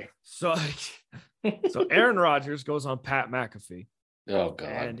go away. So Aaron Rodgers goes on Pat McAfee. Oh, God.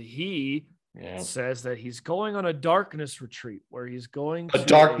 And he says that he's going on a darkness retreat where he's going to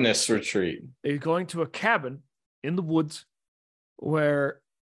retreat. He's going to a cabin in the woods where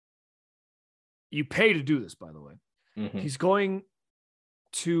you pay to do this, by the way. Mm-hmm. He's going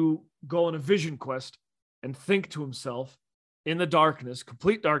to go on a vision quest and think to himself in the darkness,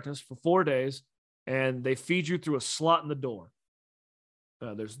 complete darkness for 4 days. And they feed you through a slot in the door.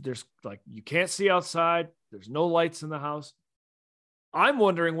 There's like, you can't see outside. There's no lights in the house. I'm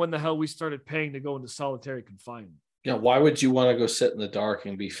wondering when the hell we started paying to go into solitary confinement. Yeah. Why would you want to go sit in the dark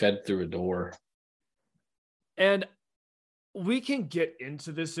and be fed through a door? And we can get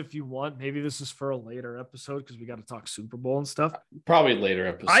into this if you want. Maybe this is for a later episode because we got to talk Super Bowl and stuff. Probably later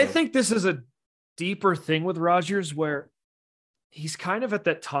episode. I think this is a deeper thing with Rodgers where he's kind of at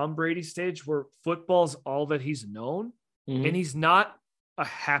that Tom Brady stage where football's all that he's known. Mm-hmm. And he's not a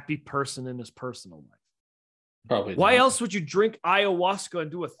happy person in his personal life. Probably. Why else would you drink ayahuasca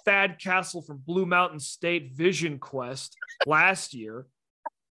and do a Thad Castle from Blue Mountain State vision quest last year?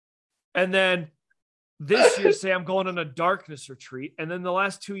 And then this year say I'm going on a darkness retreat. And then the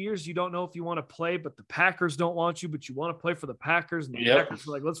last 2 years, you don't know if you want to play, but the Packers don't want you, but you want to play for the Packers. And the Packers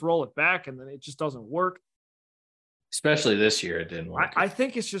are like, let's roll it back. And then it just doesn't work. Especially this year, it didn't work. I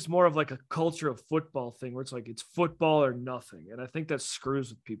think it's just more of like a culture of football thing where it's like it's football or nothing. And I think that screws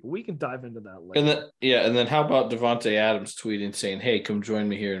with people. We can dive into that later. And then how about Devontae Adams tweeting saying, hey, come join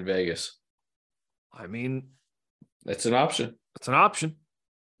me here in Vegas? I mean, that's an option. It's an option.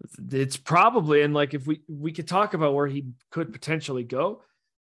 It's probably, and like if we could talk about where he could potentially go,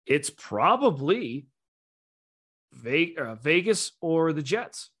 it's probably Vegas or the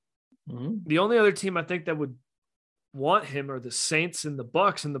Jets. Mm-hmm. The only other team I think that would want him are the Saints and the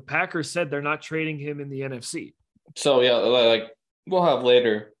Bucks, and the Packers said they're not trading him in the NFC. So yeah, like we'll have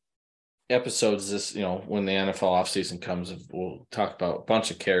later episodes this, when the NFL offseason comes, we'll talk about a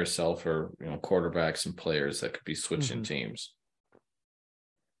bunch of carousel for, quarterbacks and players that could be switching teams.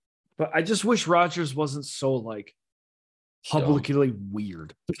 But I just wish Rodgers wasn't so like publicly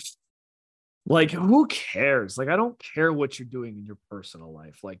weird. Like, who cares? Like, I don't care what you're doing in your personal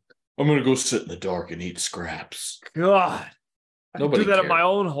life. Like, I'm going to go sit in the dark and eat scraps. God, nobody I do that cared. at my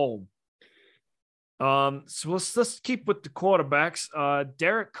own home. So let's keep with the quarterbacks.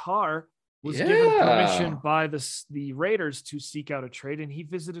 Derek Carr was given permission by the Raiders to seek out a trade, and he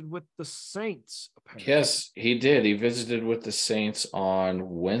visited with the Saints. Apparently. Yes, he did. He visited with the Saints on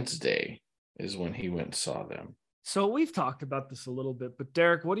Wednesday is when he went and saw them. So we've talked about this a little bit, but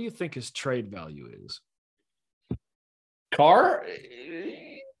Derek, what do you think his trade value is? Carr?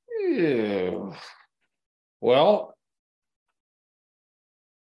 Well,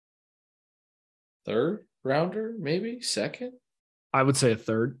 third rounder, maybe second. I would say a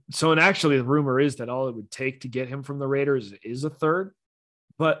third. So, and actually the rumor is that all it would take to get him from the Raiders is a third.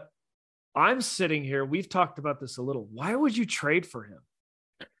 But I'm sitting here. We've talked about this a little. Why would you trade for him?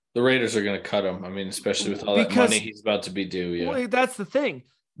 The Raiders are going to cut him. I mean, especially with all that money he's about to be due. Yeah. Well, that's the thing.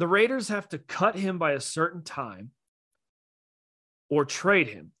 The Raiders have to cut him by a certain time or trade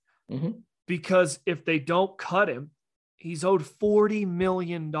him. Mm-hmm. Because if they don't cut him, he's owed $40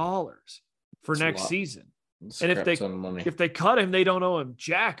 million for next season. And if they cut him, they don't owe him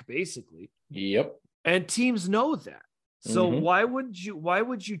jack, basically. Yep. And teams know that. So why would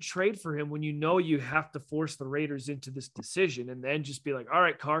you trade for him when you know you have to force the Raiders into this decision and then just be like, all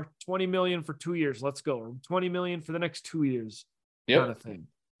right, Carr, $20 million for 2 years, let's go, or $20 million for the next 2 years, kind of thing.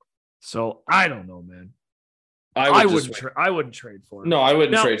 So I don't know, man. I wouldn't trade for him. No, I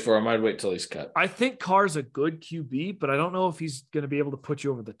wouldn't trade for him. I'd wait till he's cut. I think Carr's a good QB, but I don't know if he's going to be able to put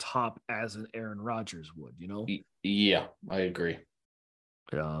you over the top as an Aaron Rodgers would, you know? Yeah, I agree.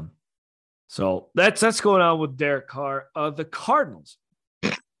 So that's going on with Derek Carr. The Cardinals.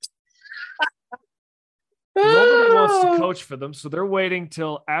 Nobody wants to coach for them, so they're waiting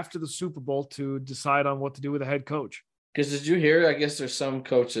till after the Super Bowl to decide on what to do with a head coach. Because did you hear? I guess there's some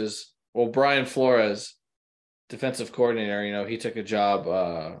coaches. Well, Brian Flores, defensive coordinator, you know, he took a job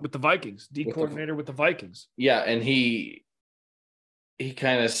with the Vikings, coordinator with the Vikings. Yeah, and he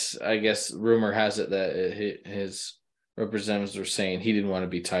kind of, I guess, rumor has it that his representatives were saying he didn't want to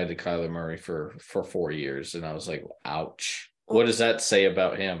be tied to Kyler Murray for 4 years. And I was like, ouch. What does that say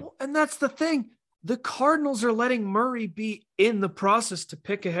about him? And that's the thing. The Cardinals are letting Murray be in the process to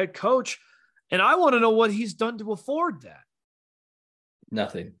pick a head coach. And I want to know what he's done to afford that.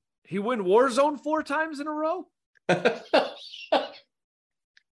 Nothing. He win Warzone 4 times in a row?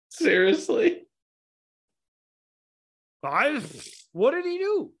 Seriously? What did he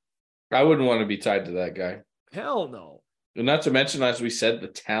do? I wouldn't want to be tied to that guy. Hell no. And not to mention, as we said, the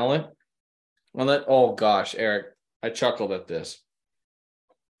talent on that. Oh, gosh, Eric, I chuckled at this.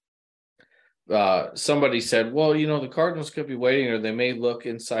 Somebody said, well, you know, the Cardinals could be waiting, or they may look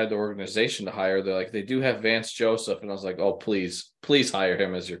inside the organization to hire. They're like, they do have Vance Joseph. And I was like, oh, please hire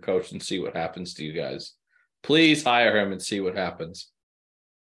him as your coach and see what happens to you guys. Please hire him and see what happens.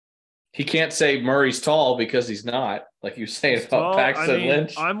 He can't say Murray's tall because he's not, like you say about Paxton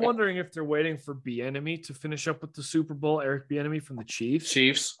Lynch. I'm wondering if they're waiting for Bieniemy to finish up with the Super Bowl. Eric Bieniemy from the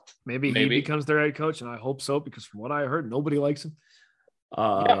Chiefs. Maybe he becomes their head coach, and I hope so, because from what I heard, nobody likes him.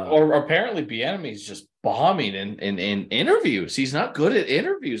 Or apparently Bieniemy is just bombing in interviews. He's not good at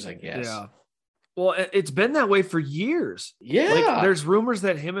interviews, I guess. Yeah. Well, it's been that way for years. Yeah. Like, there's rumors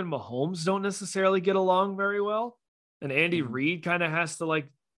that him and Mahomes don't necessarily get along very well. And Andy Reid kind of has to, like,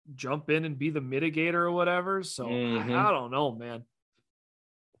 jump in and be the mitigator or whatever. So I don't know, man.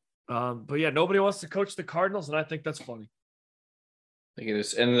 But yeah, nobody wants to coach the Cardinals, and I think that's funny. I think it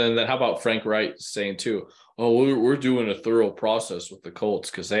is. And then how about Frank Wright saying too, oh, we're doing a thorough process with the Colts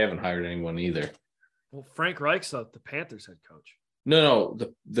because they haven't hired anyone either. Well, Frank Reich's the Panthers head coach. No,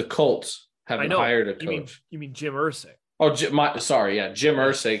 the Colts haven't hired a coach. You mean Jim Irsay? Oh, Jim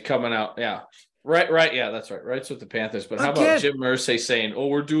Irsay coming out. Yeah. Right. Yeah, that's right. Right's with the Panthers. But how about Jim Irsay saying, oh,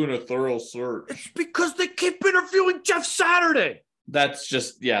 we're doing a thorough search? It's because they keep interviewing Jeff Saturday. That's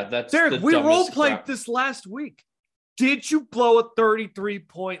just, that's Derek, we role-played this last week. Did you blow a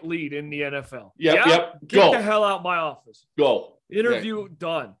 33-point lead in the NFL? Yep. Get the hell out my office. Go. Interview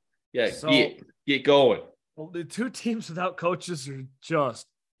done. Yeah, get going. Well, the two teams without coaches are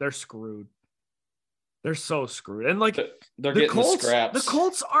they're screwed. They're so screwed. And like they're getting the scraps. The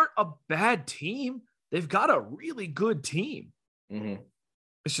Colts aren't a bad team. They've got a really good team. Mm-hmm.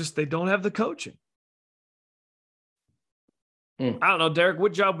 It's just they don't have the coaching. I don't know, Derek,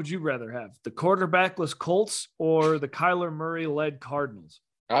 what job would you rather have? The quarterbackless Colts or the Kyler Murray-led Cardinals?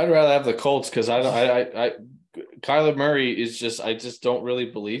 I'd rather have the Colts because Kyler Murray is just, I just don't really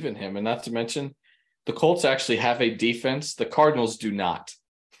believe in him. And not to mention, the Colts actually have a defense. The Cardinals do not.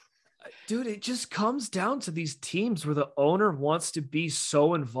 Dude, it just comes down to these teams where the owner wants to be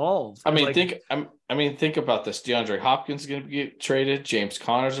so involved. I mean, think about this. DeAndre Hopkins is going to get traded. James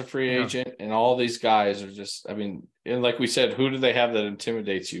Conner's a free agent, and all these guys are just. I mean, and like we said, who do they have that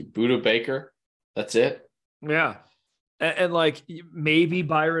intimidates you? Buda Baker. That's it. Yeah, and like maybe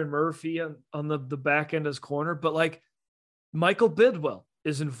Byron Murphy on the back end as corner, but like Michael Bidwell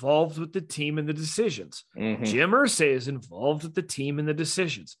is involved with the team and the decisions. Mm-hmm. Jim Irsay is involved with the team and the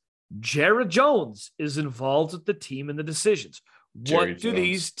decisions. Jared Jones is involved with the team and the decisions. What do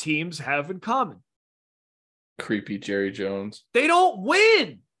these teams have in common? Creepy Jerry Jones. They don't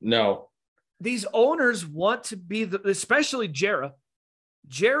win. No. These owners want to be especially Jerry.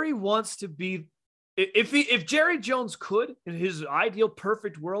 Jerry wants to be. If Jerry Jones could, in his ideal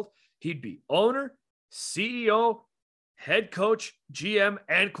perfect world, he'd be owner, CEO, head coach, GM,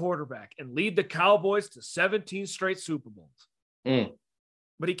 and quarterback, and lead the Cowboys to 17 straight Super Bowls.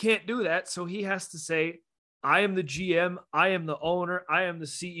 But he can't do that, so he has to say, I am the GM, I am the owner, I am the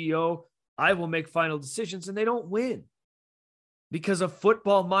CEO, I will make final decisions, and they don't win. Because a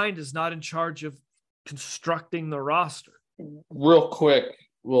football mind is not in charge of constructing the roster. Real quick,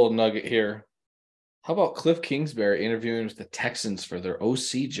 little nugget here. How about Cliff Kingsbury interviewing with the Texans for their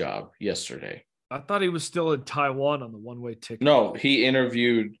OC job yesterday? I thought he was still in Taiwan on the one-way ticket. No, he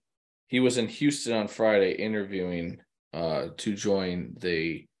interviewed. He was in Houston on Friday interviewing to join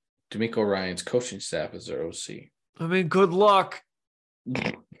the DeMeco Ryans coaching staff as their OC. I mean, good luck.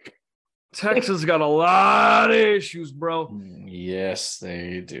 Texas got a lot of issues, bro. Yes,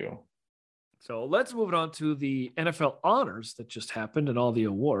 they do. So let's move on to the NFL honors that just happened and all the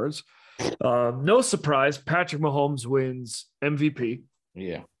awards. No surprise, Patrick Mahomes wins MVP.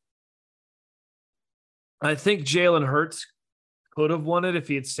 Yeah. I think Jalen Hurts could have won it if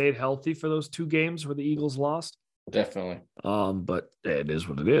he had stayed healthy for those 2 games where the Eagles lost. Definitely. But it is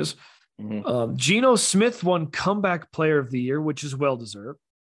what it is. Mm-hmm. Geno Smith won Comeback Player of the Year, which is well-deserved.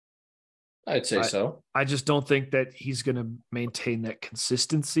 I'd say so. I just don't think that he's going to maintain that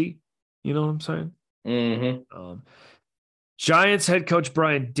consistency. You know what I'm saying? Mm-hmm. Giants head coach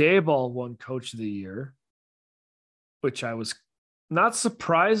Brian Daboll won Coach of the Year, which I was not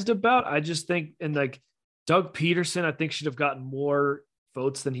surprised about. I just think, and like Doug Peterson, I think should have gotten more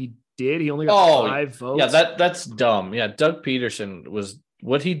votes than he did. He only got 5 votes. Yeah, that's dumb. Yeah, Doug Peterson was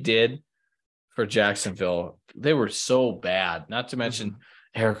what he did for Jacksonville. They were so bad. Not to mention,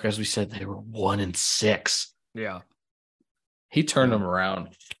 Eric, as we said, they were 1-6. Yeah. He turned them around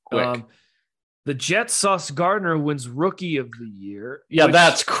quick. The Jets, Sauce Gardner wins Rookie of the Year. Yeah,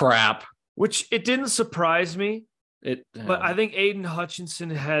 that's crap. Which it didn't surprise me. But I think Aiden Hutchinson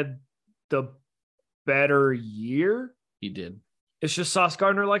had the better year. He did. It's just Sauce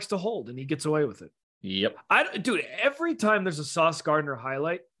Gardner likes to hold, and he gets away with it. Yep. Dude, every time there's a Sauce Gardner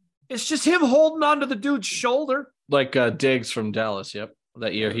highlight, it's just him holding onto the dude's shoulder. Like Diggs from Dallas, yep.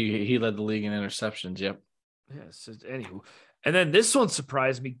 That year, he led the league in interceptions, yep. Yes, anywho. And then this one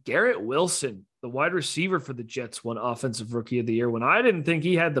surprised me. Garrett Wilson, the wide receiver for the Jets, won Offensive Rookie of the Year when I didn't think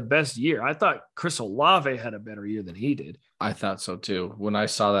he had the best year. I thought Chris Olave had a better year than he did. I thought so too. When I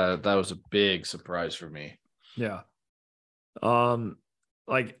saw that was a big surprise for me. Yeah.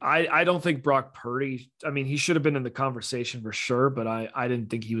 Like I don't think Brock Purdy, I mean, he should have been in the conversation for sure, but I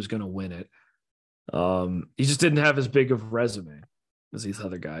didn't think he was going to win it. He just didn't have as big of a resume as these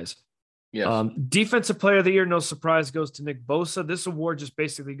other guys. Yeah. Defensive Player of the Year, no surprise, goes to Nick Bosa. This award just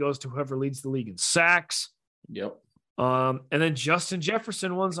basically goes to whoever leads the league in sacks. Yep. And then Justin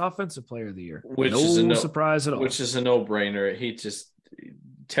Jefferson wins Offensive Player of the Year. Which is no surprise at all. Which is a no-brainer. He just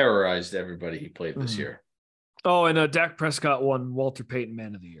terrorized everybody he played this year. Oh, and Dak Prescott won Walter Payton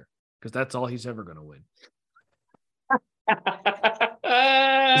Man of the Year because that's all he's ever going to win.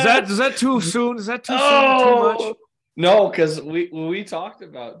 Is that too soon? Is that too soon? Too much? No, because when we talked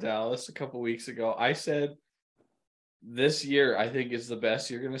about Dallas a couple weeks ago, I said this year I think is the best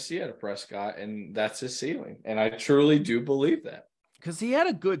you're going to see out of Prescott, and that's his ceiling. And I truly do believe that. Because he had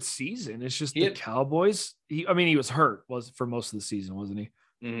a good season. It's just the Cowboys. He was hurt for most of the season, wasn't he?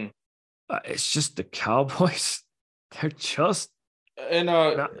 Mm-hmm. It's just the Cowboys. They're just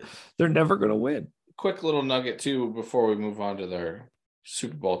they're never going to win. Quick little nugget too before we move on to their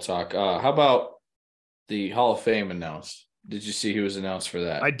Super Bowl talk. How about the Hall of Fame announced? Did you see who was announced for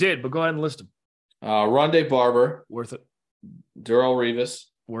that? I did, but go ahead and list them. Rondé Barber, worth it. Darrelle Revis,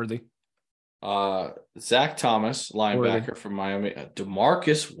 worthy. Zach Thomas, linebacker from Miami.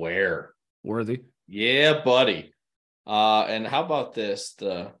 DeMarcus Ware, worthy. Yeah, buddy. And how about this?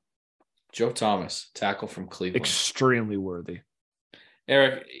 The Joe Thomas, tackle from Cleveland. Extremely worthy.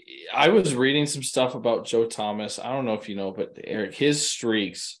 Eric, I was reading some stuff about Joe Thomas. I don't know if you know, but Eric, his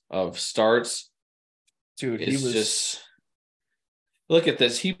streaks of starts, dude, he was just look at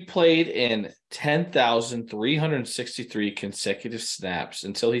this. He played in 10,363 consecutive snaps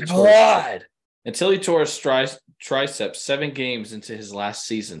until he tore his tricep 7 games into his last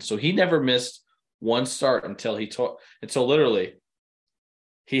season. So he never missed one start until literally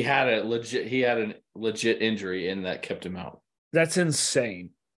he had a legit injury and that kept him out. That's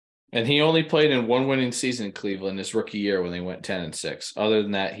insane. And he only played in one winning season in Cleveland his rookie year when they went 10-6. Other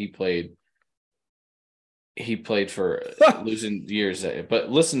than that, he played for losing years. But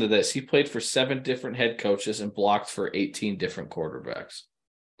listen to this. He played for 7 different head coaches and blocked for 18 different quarterbacks.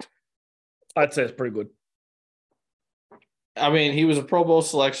 I'd say it's pretty good. I mean, he was a Pro Bowl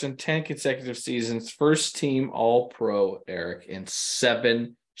selection, 10 consecutive seasons, first team All-Pro, Eric, in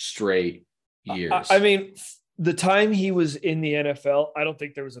 7 straight years. I mean, the time he was in the NFL, I don't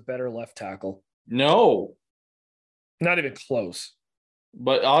think there was a better left tackle. No. Not even close.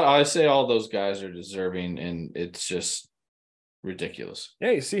 But I say all those guys are deserving, and it's just ridiculous.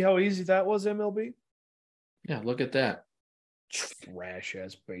 Hey, see how easy that was, MLB? Yeah, look at that.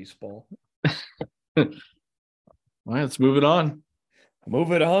 Trash-ass baseball. All right, let's move it on.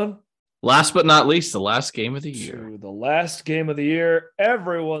 Move it on. Last but not least, the last game of the year. To the last game of the year,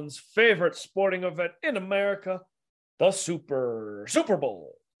 everyone's favorite sporting event in America, the Super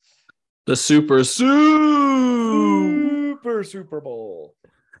Bowl. The Super Bowl.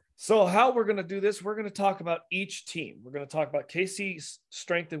 So how we're going to do this, we're going to talk about each team. We're going to talk about KC's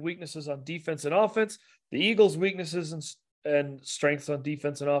strength and weaknesses on defense and offense, the Eagles' weaknesses and strengths on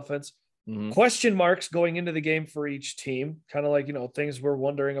defense and offense, question marks going into the game for each team, kind of like, things we're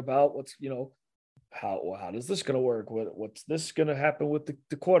wondering about. What's, how does this going to work? What's this going to happen with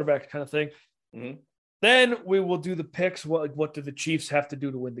the quarterback kind of thing? Then we will do the picks. What do the Chiefs have to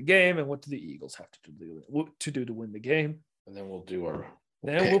do to win the game, and what do the Eagles have to do to win the game? And then we'll do our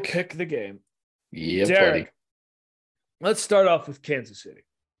We'll pick the game. Yeah, Derek, buddy. Let's start off with Kansas City.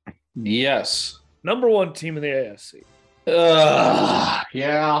 Yes. Number one team in the AFC.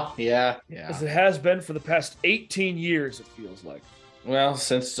 Yeah. As it has been for the past 18 years, it feels like. Well,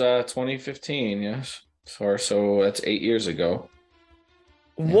 since 2015, yes. So that's 8 years ago.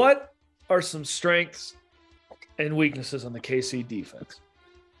 What are some strengths and weaknesses on the KC defense?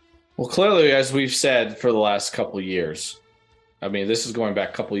 Well, clearly, as we've said for the last couple of years, I mean, this is going back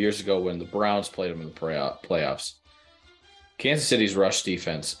a couple of years ago when the Browns played them in the playoffs. Kansas City's rush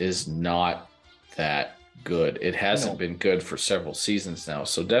defense is not that good. It hasn't been good for several seasons now.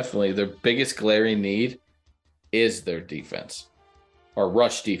 So definitely their biggest glaring need is their defense, or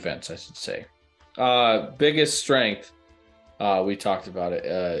rush defense, I should say. Biggest strength, we talked about it,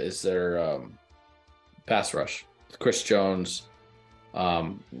 is their pass rush. Chris Jones.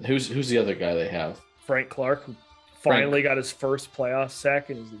 Who's the other guy they have? Frank Clark, who finally got his first playoff sack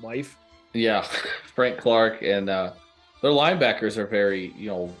in his life. Yeah, Frank Clark, and their linebackers are very,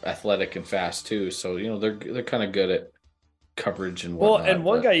 athletic and fast too. So they're kind of good at coverage and whatnot. Well, and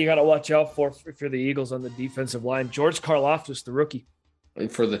one guy you got to watch out for if you're the Eagles on the defensive line, George Karlaftis, the rookie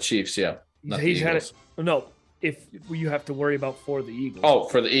for the Chiefs. Yeah, he's had it. No, if you have to worry about for the Eagles. Oh,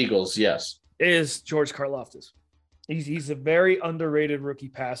 for the Eagles, yes, is George Karlaftis. He's a very underrated rookie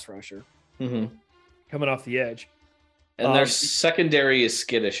pass rusher, coming off the edge. And their secondary is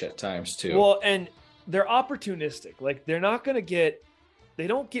skittish at times too. Well, and they're opportunistic. Like they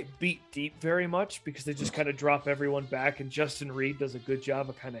don't get beat deep very much because they just kind of drop everyone back. And Justin Reed does a good job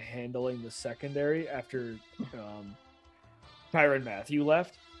of kind of handling the secondary after Tyrann Mathieu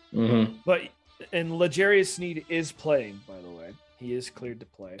left. But L'Jarius Sneed is playing, by the way. He is cleared to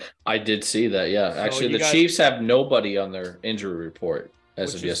play. I did see that. Yeah, so actually, the Chiefs have nobody on their injury report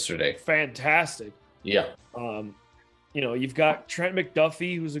as of yesterday. Fantastic. Yeah. You've got Trent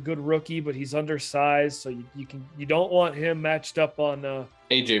McDuffie, who's a good rookie, but he's undersized, so you don't want him matched up on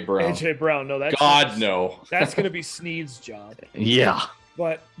AJ Brown. AJ Brown, no, that's no. That's going to be Sneed's job. Yeah,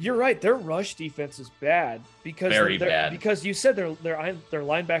 but you're right. Their rush defense is bad because very bad. Because you said their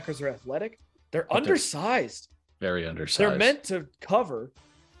linebackers are athletic. They're undersized. Very undersized. They're meant to cover,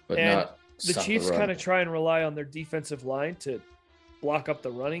 but and not the Chiefs kind of try and rely on their defensive line to block up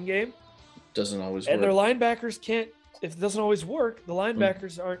the running game. Doesn't always work. And their linebackers can't. If it doesn't always work, the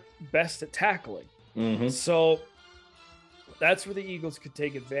linebackers aren't best at tackling. So that's where the Eagles could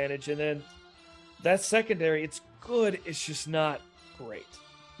take advantage. And then that secondary, it's good. It's just not great.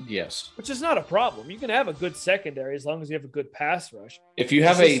 Yes. Which is not a problem. You can have a good secondary as long as you have a good pass rush. If you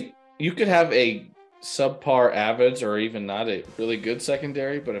you could have a subpar average or even not a really good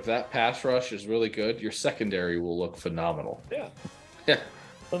secondary, but if that pass rush is really good, your secondary will look phenomenal. Yeah. Yeah.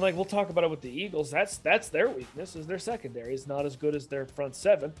 And we'll talk about it with the Eagles. That's their weakness, is their secondary is not as good as their front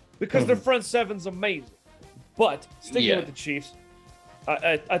seven because their front seven's amazing. But sticking with the Chiefs,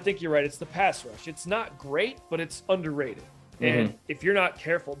 I think you're right. It's the pass rush. It's not great, but it's underrated. And if you're not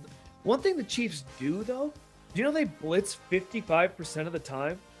careful, one thing the Chiefs do though, do you know they blitz 55% of the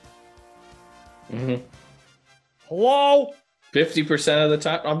time? Hello? 50% of the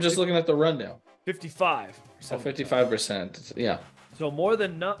time? I'm just looking at the rundown. 55%. Oh, 55%. Yeah. So more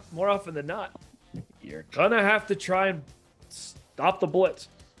often than not, you're gonna have to try and stop the blitz.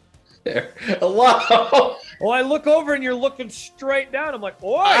 Hello. Well, I look over and you're looking straight down. I'm like,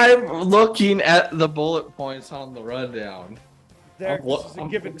 "Oi!" I'm looking at the bullet points on the rundown. This is a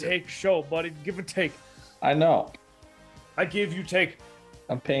give and take show, buddy. Give and take. I know. I give, you take.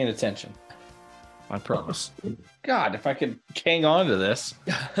 I'm paying attention. I promise. God, if I could hang on to this.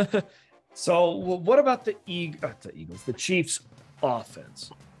 So, what about the Eagles? The Chiefs'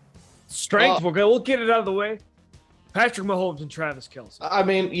 offense. Strength. We'll get it out of the way. Patrick Mahomes and Travis Kelce. I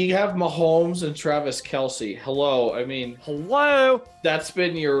mean, you have Mahomes and Travis Kelce. Hello. That's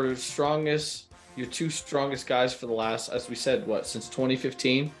been your two strongest guys for the last, as we said, since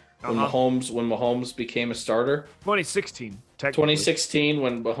 2015? when Mahomes became a starter. 2016, technically. 2016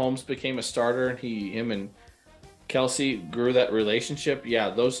 when Mahomes became a starter and him and Kelce grew that relationship. Yeah,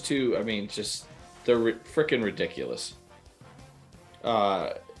 those two, I mean, just they're freaking ridiculous.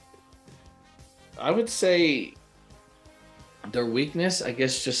 I would say their weakness, I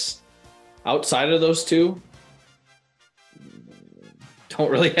guess, just outside of those two, don't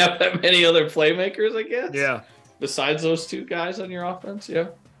really have that many other playmakers, I guess. Yeah. Besides those two guys on your offense, yeah.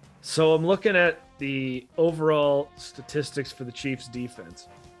 So I'm looking at the overall statistics for the Chiefs defense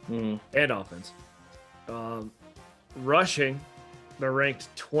and offense. Rushing, they're ranked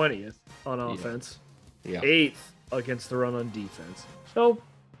 20th on offense, 8th against the run on defense. So,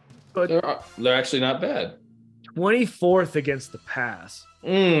 but they're actually not bad. 24th against the pass,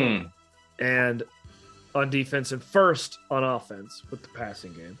 and on defense, and first on offense with the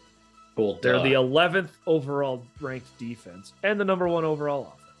passing game. Cool. They're the 11th overall ranked defense and the number 1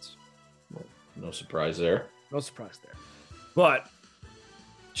 overall offense. Well, no surprise there. No surprise there. But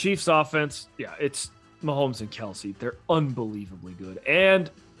Chiefs offense, it's Mahomes and Kelce. They're unbelievably good. And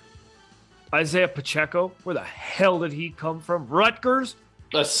Isaiah Pacheco, where the hell did he come from? Rutgers?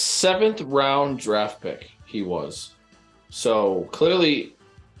 A 7th round draft pick he was. So clearly,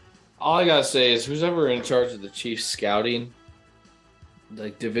 all I gotta say is who's ever in charge of the Chiefs scouting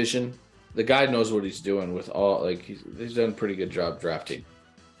division, the guy knows what he's doing with all he's done a pretty good job drafting.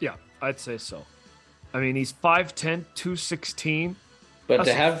 Yeah, I'd say so. I mean, he's 5'10", 216. But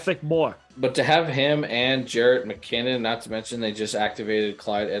to have him and Jarrett McKinnon, not to mention they just activated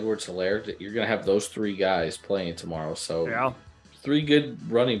Clyde Edwards-Helaire, you're going to have those 3 guys playing tomorrow. So 3 good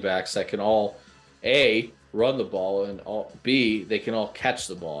running backs that can all A, run the ball, and B, they can all catch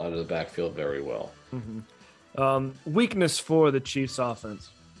the ball out of the backfield very well. Weakness for the Chiefs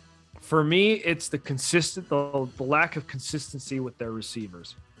offense. For me, it's the lack of consistency with their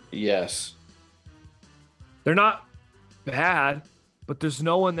receivers. Yes. They're not bad, but there's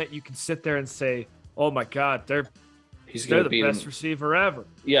no one that you can sit there and say, "Oh my God, they're the best receiver ever."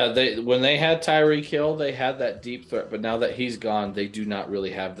 Yeah, when they had Tyreek Hill, they had that deep threat, but now that he's gone, they do not really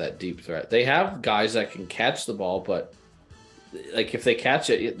have that deep threat. They have guys that can catch the ball, but if they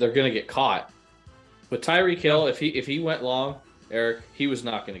catch it, they're going to get caught. But Tyreek Hill, if he went long, Eric, he was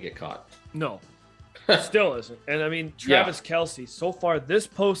not going to get caught. No, still isn't. And I mean, Travis Kelce, so far this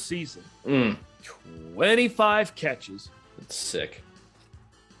postseason, 25 catches. That's sick.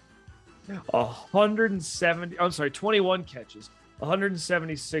 21 catches,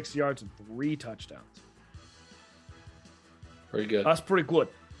 176 yards, and 3 touchdowns. Pretty good. That's pretty good.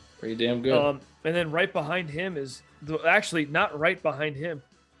 Pretty damn good. And then right behind him is actually not right behind him.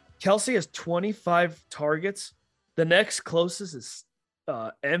 Kelce has 25 targets. The next closest is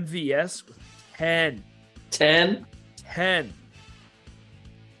MVS with 10. 10? 10.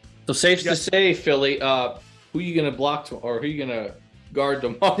 So safe to say, Philly, who are you going to block or who are you going to guard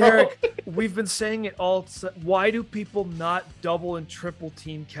tomorrow? Derek, we've been saying it all. Why do people not double and triple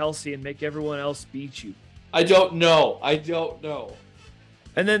team Kelce and make everyone else beat you? I don't know.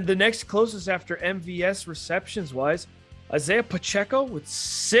 And then the next closest after MVS receptions wise, Isaiah Pacheco with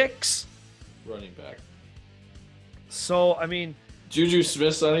 6 running back. So, I mean, Juju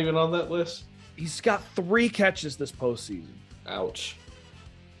Smith's not even on that list. He's got 3 catches this postseason. Ouch.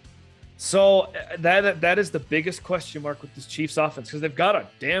 So that is the biggest question mark with this Chiefs offense because they've got a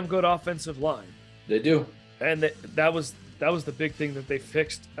damn good offensive line. They do, and that was the big thing that they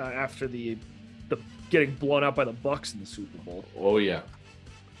fixed after the getting blown out by the Bucs in the Super Bowl. Oh yeah,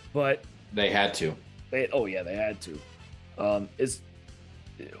 but they had to. They had to. Is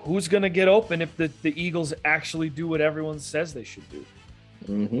who's going to get open if the Eagles actually do what everyone says they should do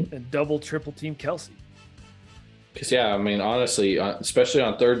and double triple team Kelce? Because I mean honestly, especially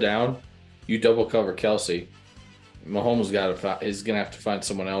on 3rd down. You double cover Kelce, Mahomes is going to have to find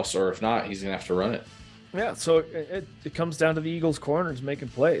someone else, or if not, he's going to have to run it. Yeah, so it comes down to the Eagles' corners making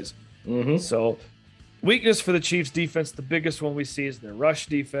plays. So weakness for the Chiefs' defense, the biggest one we see is their rush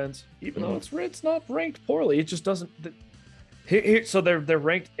defense. Even though it's not ranked poorly, it just doesn't. So they're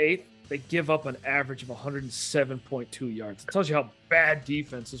ranked 8th. They give up an average of 107.2 yards. It tells you how bad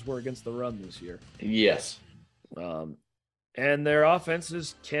defenses were against the run this year. Yes. And their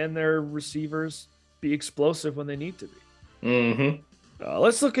offenses, can their receivers be explosive when they need to be?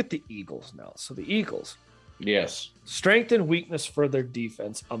 Let's look at the Eagles now. So the Eagles. Yes. Strength and weakness for their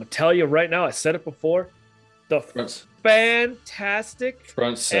defense. I'm going to tell you right now, I said it before, the fantastic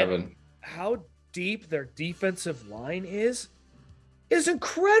front 7. How deep their defensive line is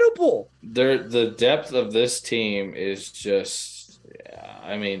incredible. The depth of this team is just,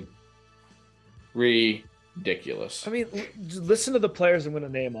 I mean, ridiculous. I mean, listen to the players I'm going to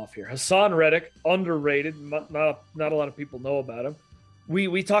name off here. Hassan Reddick, underrated. Not a lot of people know about him.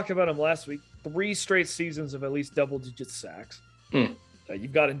 We talked about him last week. 3 straight seasons of at least double-digit sacks.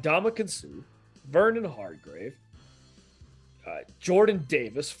 You've got Ndamukong Suh, Vernon Hargrave, Jordan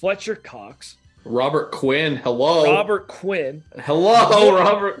Davis, Fletcher Cox, Robert Quinn. Hello, Robert Quinn. Hello,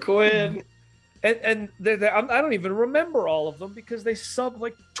 Robert Quinn. And I don't even remember all of them because they subbed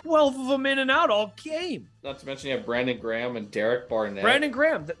like 12 of them in and out all game. Not to mention you have Brandon Graham and Derek Barnett.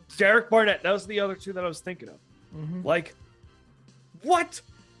 Derek Barnett. That was the other 2 that I was thinking of. Mm-hmm. Like, what?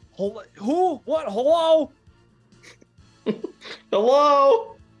 Who? What? Hello?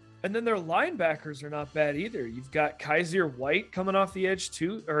 Hello? And then their linebackers are not bad either. You've got Kaiser White coming off the edge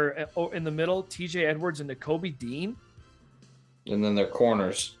too, or in the middle, TJ Edwards and Nakobe Dean. And then their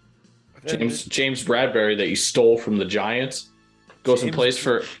corners. James Bradbury that you stole from the Giants goes in place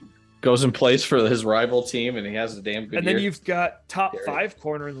for his rival team, and he has a damn good. And then you've got top 5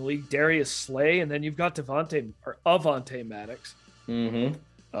 corner in the league, Darius Slay, and then you've got Avonte Maddox,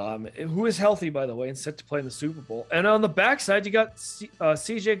 who is healthy by the way and set to play in the Super Bowl. And on the backside, you got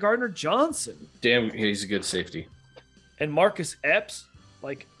C.J. Gardner-Johnson. Damn, he's a good safety. And Marcus Epps.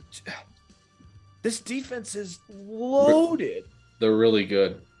 Like, this defense is loaded. They're really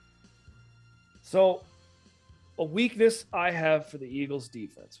good. So, a weakness I have for the Eagles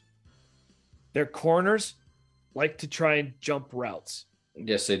defense. Their corners like to try and jump routes.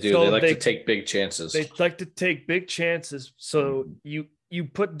 Yes, they do. So they like to take big chances. They like to take big chances. So you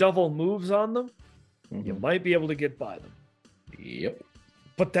put double moves on them, you might be able to get by them. Yep.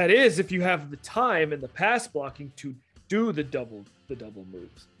 But that is if you have the time and the pass blocking to do the double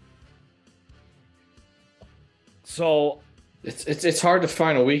moves. So it's hard to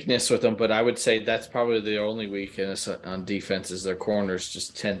find a weakness with them, but I would say that's probably the only weakness on defense is their corners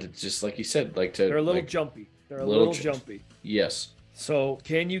just tend to, just like you said, they're a little jumpy. They're a little jumpy. Yes. So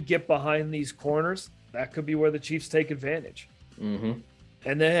can you get behind these corners? That could be where the Chiefs take advantage. Mm-hmm.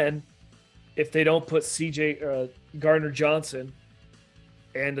 And then if they don't put C.J. Gardner-Johnson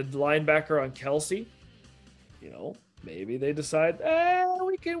and a linebacker on Kelsey, maybe they decide,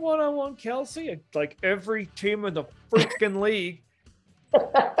 we can one-on-one Kelsey. Like every team in the freaking league.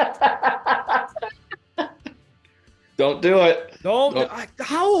 Don't do it.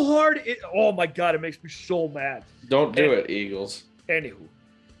 How hard oh my God, it makes me so mad. Don't do it, Eagles. Anywho,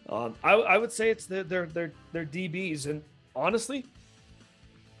 I would say it's their DBs, and honestly,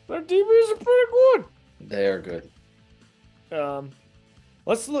 their DBs are pretty good. They are good.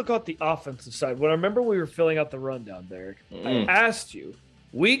 Let's look at the offensive side. When I remember we were filling out the rundown, Derek, I asked you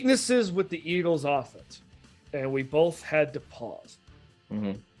weaknesses with the Eagles offense, and we both had to pause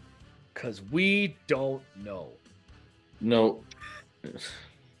because we don't know. No.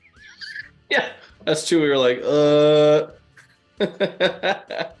 Yeah, that's true. We were like,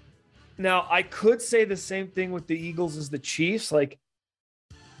 Now, I could say the same thing with the Eagles as the Chiefs. Like,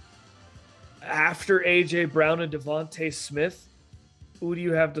 after A.J. Brown and Devontae Smith, who do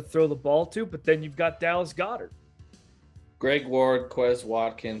you have to throw the ball to? But then you've got Dallas Goedert. Greg Ward, Quez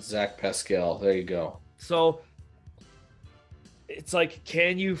Watkins, Zach Pascal. There you go. So, it's like,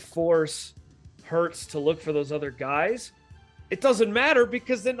 can you force Hurts to look for those other guys? It doesn't matter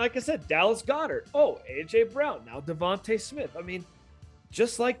because then, like I said, Dallas Goedert. Oh, A.J. Brown. Now Devontae Smith. I mean,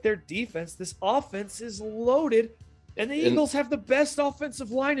 just like their defense, this offense is loaded, and the Eagles have the best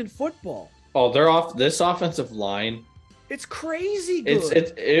offensive line in football. Oh, this offensive line. It's crazy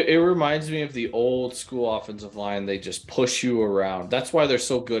good. It reminds me of the old school offensive line. They just push you around. That's why they're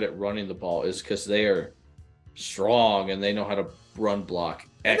so good at running the ball, is because they are strong and they know how to run block.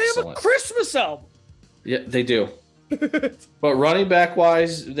 Excellent. They have a Christmas album. Yeah, they do. But running back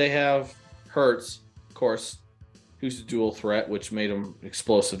wise, they have Hurts, of course, who's a dual threat, which made him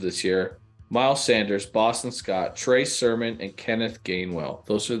explosive this year. Miles Sanders, Boston Scott, Trey Sermon, and Kenneth Gainwell.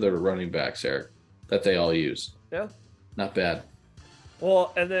 Those are the running backs, Eric, that they all use. Yeah. Not bad.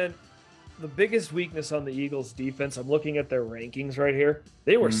 Well, and then the biggest weakness on the Eagles defense, I'm looking at their rankings right here.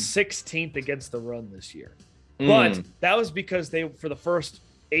 They were 16th against the run this year. But that was because for the first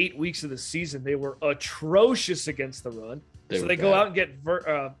 8 weeks of the season, they were atrocious against the run. They go out and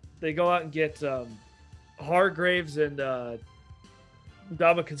get Hargraves and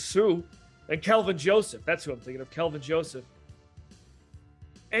Ndamukong Suh and Kelvin Joseph. That's who I'm thinking of, Kelvin Joseph.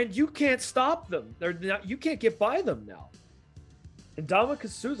 And you can't stop them. You can't get by them now. And Ndamukong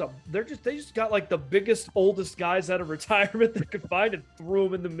Suh, they just got like the biggest, oldest guys out of retirement they could find and threw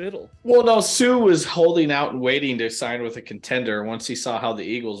them in the middle. Well, no, Suh was holding out and waiting to sign with a contender. Once he saw how the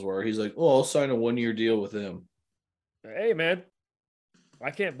Eagles were, he's like, "Oh, I'll sign a 1-year deal with him." Hey, man,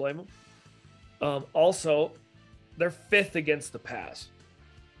 I can't blame him. Also, they're 5th against the pass.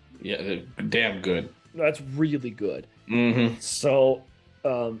 Yeah, they're damn good. That's really good. Mm-hmm. So,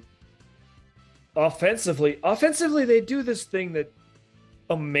 offensively, they do this thing that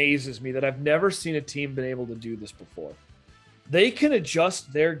amazes me that I've never seen a team been able to do this before. They can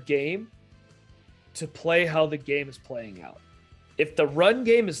adjust their game to play how the game is playing out. If the run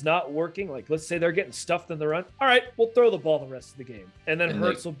game is not working, like let's say they're getting stuffed in the run, all right, we'll throw the ball the rest of the game. And then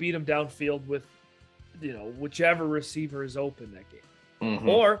Hurts will beat them downfield with, whichever receiver is open that game. Mm-hmm.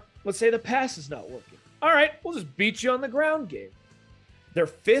 Or let's say the pass is not working. All right, we'll just beat you on the ground game. They're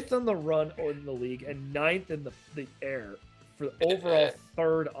 5th on the run in the league and 9th in the air for the overall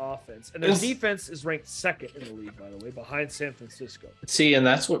 3rd offense. And their defense is ranked 2nd in the league, by the way, behind San Francisco. See, and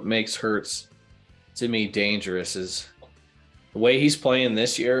that's what makes Hurts, to me, dangerous is the way he's playing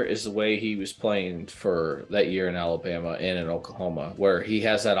this year is the way he was playing for that year in Alabama and in Oklahoma, where he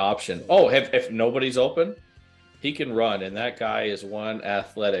has that option. Oh, if nobody's open, he can run. And that guy is one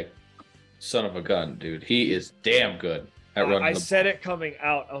athletic son of a gun, dude. He is damn good at running. I said it coming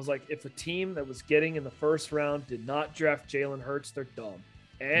out. I was like, if a team that was getting in the first round did not draft Jalen Hurts, they're dumb.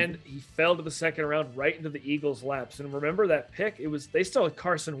 And he fell to the second round right into the Eagles' laps. And remember that pick? They still had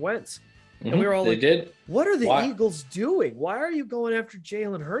Carson Wentz. And we were all what are the Eagles doing? Why are you going after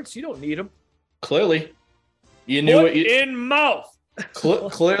Jalen Hurts? You don't need him. Clearly. You knew it. In mouth.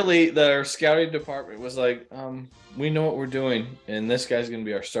 Clearly, their scouting department was like, we know what we're doing, and this guy's going to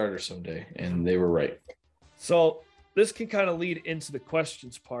be our starter someday. And they were right. So this can kind of lead into the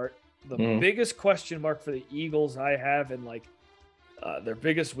questions part. The biggest question mark for the Eagles I have, and their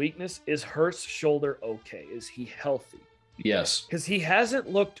biggest weakness, is Hurts' shoulder okay? Is he healthy? Yes. Because he hasn't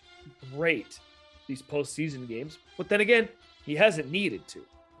looked great these postseason games, but then again, he hasn't needed to.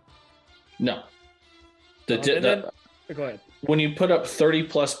 No. Go ahead. When you put up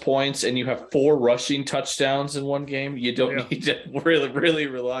 30-plus points and you have 4 rushing touchdowns in one game, you don't need to really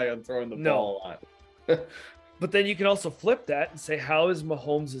rely on throwing the ball a lot. But then you can also flip that and say, how is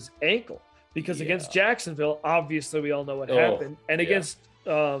Mahomes' ankle? Because against Jacksonville, obviously we all know what happened. And against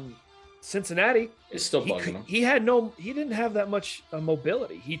Cincinnati, it's still bugging him. He didn't have that much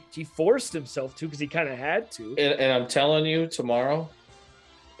mobility. He forced himself to because he kind of had to. And I'm telling you, tomorrow,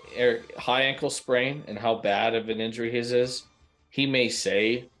 high ankle sprain and how bad of an injury his is, he may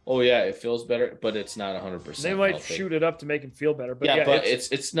say, "Oh yeah, it feels better," but it's not 100%. They might shoot it up to make him feel better, but but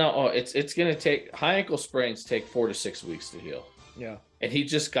it's not. Oh, it's going to take high ankle sprains take 4 to 6 weeks to heal. Yeah, and he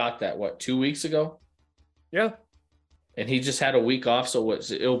just got that 2 weeks ago. Yeah. And he just had a week off, so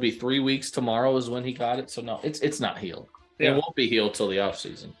it'll be 3 weeks tomorrow is when he got it. So no, it's not healed. Yeah. It won't be healed till the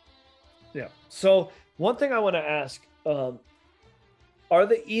offseason. Yeah. So one thing I want to ask, are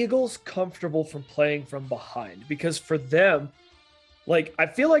the Eagles comfortable from playing from behind? Because for them, I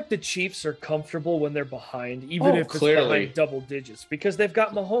feel like the Chiefs are comfortable when they're behind, even if it's behind double digits, because they've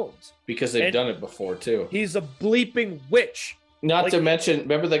got Mahomes. Because they've done it before too. He's a bleeping witch. Not to mention,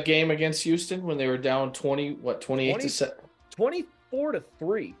 remember the game against Houston when they were down 28 to 7?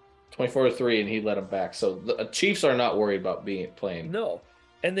 24-3. 24-3, and he let them back. So the Chiefs are not worried about playing. No.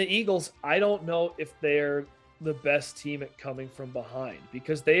 And the Eagles, I don't know if they're the best team at coming from behind,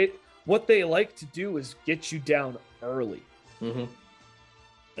 because what they like to do is get you down early. Mm-hmm.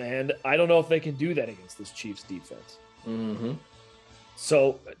 And I don't know if they can do that against this Chiefs defense. Mm-hmm.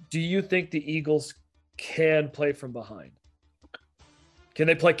 So do you think the Eagles can play from behind? Can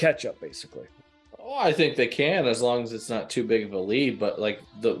they play catch up, basically? Oh, I think they can, as long as it's not too big of a lead. But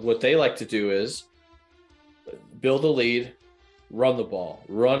what they like to do is build a lead, run the ball,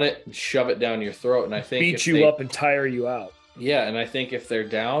 run it, and shove it down your throat. And I think beat you up and tire you out. Yeah, and I think if they're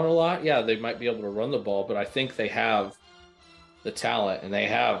down a lot, they might be able to run the ball. But I think they have the talent, and they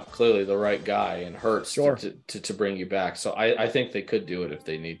have clearly the right guy in Hurts to bring you back. So I think they could do it if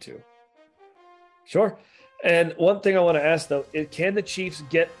they need to. Sure. And one thing I want to ask, though, is can the Chiefs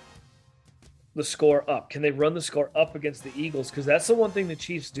get the score up? Can they run the score up against the Eagles? Because that's the one thing the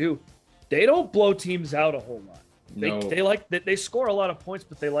Chiefs do. They don't blow teams out a whole lot. They score a lot of points,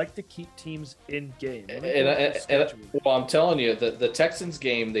 but they like to keep teams in game. Well, I'm telling you, the Texans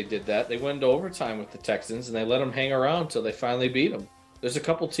game, they did that. They went into overtime with the Texans, and they let them hang around until they finally beat them. There's a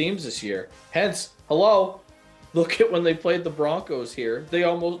couple teams this year. Hence, look at when they played the Broncos here. They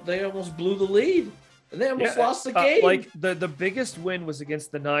almost blew the lead. And they almost lost the game. The biggest win was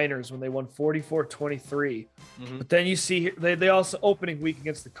against the Niners when they won 44-23. Mm-hmm. But then you see they also opening week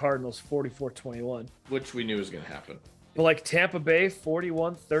against the Cardinals 44-21. Which we knew was going to happen. But Tampa Bay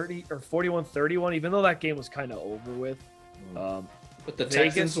 41-30 or 41-31, even though that game was kind of over with. But the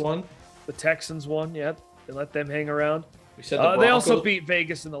Texans won. The Texans won, yeah. They let them hang around. We said they also beat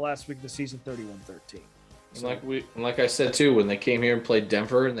Vegas in the last week of the season 31-13. So. Like I said too, when they came here and played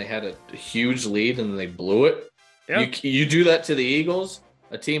Denver and they had a huge lead and they blew it. Yeah. You do that to the Eagles,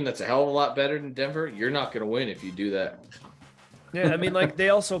 a team that's a hell of a lot better than Denver. You're not going to win if you do that. Yeah, I mean, like they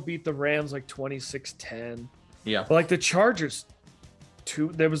also beat the Rams like 26-10. Yeah, but like the Chargers,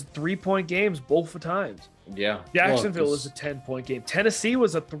 there was 3-point games both times. Yeah, Jacksonville was a 10-point game. Tennessee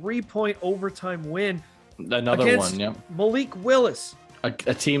was a 3-point overtime win. Another one, yeah. Malik Willis.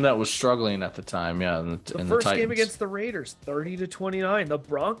 A team that was struggling at the time, yeah. The first game against the Raiders, 30-29. The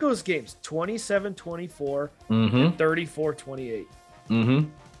Broncos games, 27-24 and 34-28. Mm-hmm.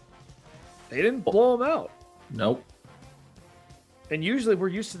 They didn't blow them out. Nope. And usually we're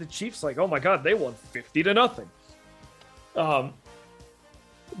used to the Chiefs like, oh my God, they won 50-0.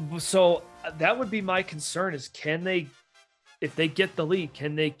 So that would be my concern is if they get the lead,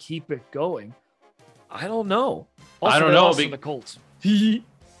 can they keep it going? I don't know. Also, I don't know. The Colts.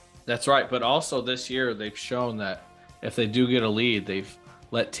 That's right. But also this year, they've shown that if they do get a lead, they've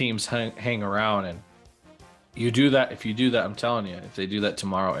let teams hang around. And if you do that, I'm telling you, if they do that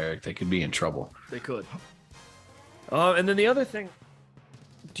tomorrow, Eric, they could be in trouble. They could. And then the other thing,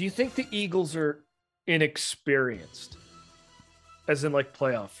 do you think the Eagles are inexperienced? As in like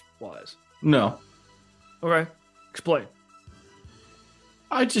playoff wise? No. Okay. Explain.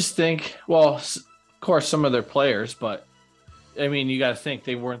 I just think, well, of course, some of their players, but I mean, you got to think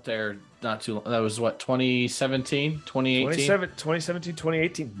they weren't there not too long. That was what, 2017, 2018? 2017,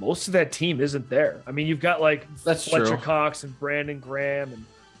 2018. Most of that team isn't there. I mean, you've got like Fletcher Cox and Brandon Graham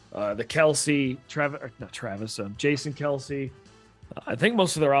and the Kelsey, Jason Kelsey. I think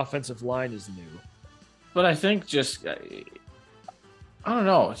most of their offensive line is new. But I think just, I don't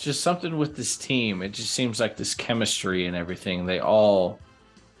know. It's just something with this team. It just seems like this chemistry and everything. They all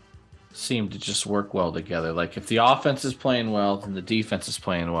seem to just work well together. Like if the offense is playing well, then the defense is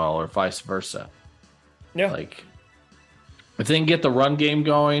playing well, or vice versa. Yeah. Like if they can get the run game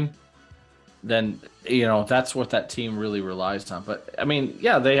going, then that's what that team really relies on. But I mean,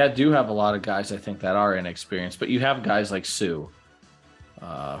 yeah, they do have a lot of guys I think that are inexperienced. But you have guys like Sue,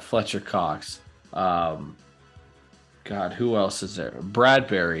 Fletcher Cox. God, who else is there?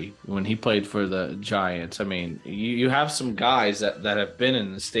 Bradbury, when he played for the Giants. I mean, you have some guys that have been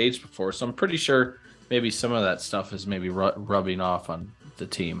in the stage before, so I'm pretty sure maybe some of that stuff is maybe rubbing off on the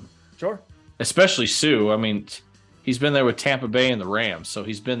team. Sure. Especially Sue. I mean, he's been there with Tampa Bay and the Rams, so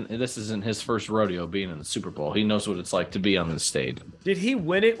this isn't his first rodeo being in the Super Bowl. He knows what it's like to be on the stage. Did he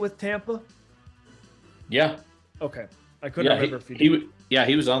win it with Tampa? Yeah. Okay. I couldn't remember if he did.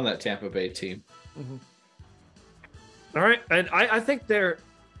 He was on that Tampa Bay team. Mm-hmm. All right, and I think they're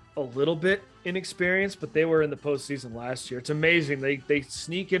a little bit inexperienced, but they were in the postseason last year. It's amazing. They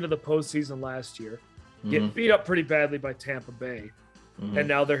sneak into the postseason last year, get beat up pretty badly by Tampa Bay, and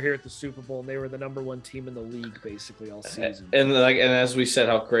now they're here at the Super Bowl, and they were the number one team in the league basically all season. And as we said,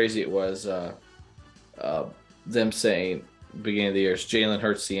 how crazy it was, them saying beginning of the year, is Jalen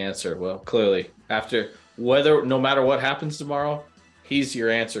Hurts the answer? Well, clearly, no matter what happens tomorrow, he's your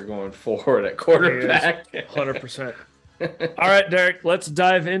answer going forward at quarterback. 100%. All right, Derek, let's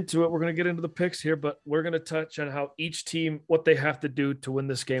dive into it. We're going to get into the picks here, but we're going to touch on how each team, what they have to do to win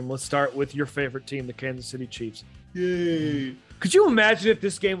this game. Let's start with your favorite team, the Kansas City Chiefs. Yay. Could you imagine if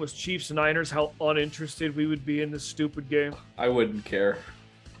this game was Chiefs and Niners, how uninterested we would be in this stupid game? I wouldn't care.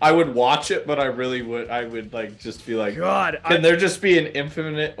 I would watch it, but I really would. I would just be like, God, can there just be an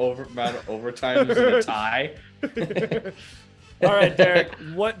infinite amount of overtime in a tie? All right, Derek,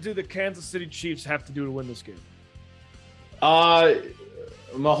 what do the Kansas City Chiefs have to do to win this game?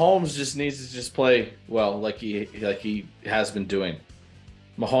 Mahomes just needs to play well, like he has been doing.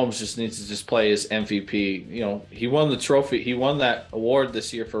 Mahomes just needs to play his MVP. He won the trophy. He won that award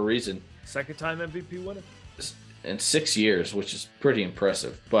this year for a reason. Second time MVP winner in 6 years, which is pretty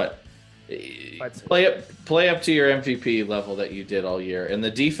impressive. But play up to your MVP level that you did all year. And the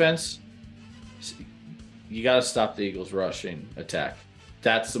defense, you got to stop the Eagles' rushing attack.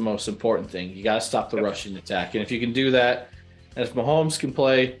 That's the most important thing. You got to stop the rushing attack. And if you can do that, and if Mahomes can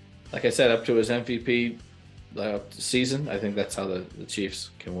play, like I said, up to his MVP season, I think that's how the Chiefs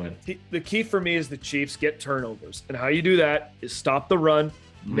can win. The key for me is the Chiefs get turnovers. And how you do that is stop the run,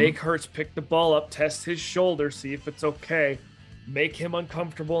 make Hurts pick the ball up, test his shoulder, see if it's okay, make him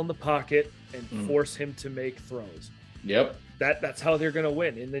uncomfortable in the pocket, and force him to make throws. Yep. That's how they're going to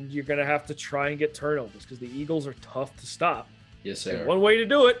win. And then you're going to have to try and get turnovers because the Eagles are tough to stop. Yes, sir. And one way to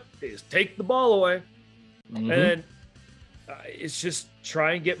do it is take the ball away. And then it's just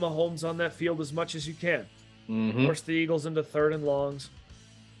try and get Mahomes on that field as much as you can. Force the Eagles into third and longs.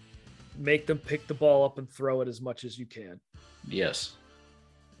 Make them pick the ball up and throw it as much as you can. Yes.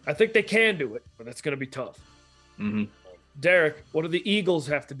 I think they can do it, but it's going to be tough. Mm-hmm. Derek, what do the Eagles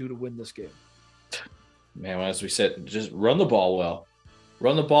have to do to win this game? Man, as we said, just run the ball well.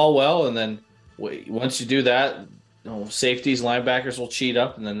 Run the ball well, and then once you do that, safeties, linebackers will cheat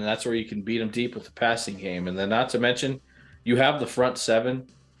up, and then that's where you can beat them deep with the passing game. And then not to mention, you have the front seven.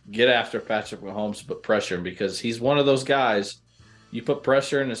 Get after Patrick Mahomes, put pressure him, because he's one of those guys. You put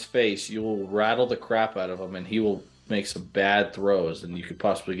pressure in his face, you will rattle the crap out of him, and he will make some bad throws, and you could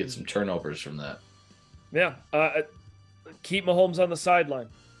possibly get some turnovers from that. Yeah. Keep Mahomes on the sideline.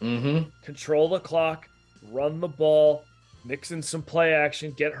 Mm-hmm. Control the clock. Run the ball. Mix in some play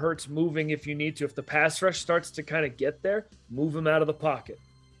action. Get Hurts moving if you need to. If the pass rush starts to kind of get there, move him out of the pocket.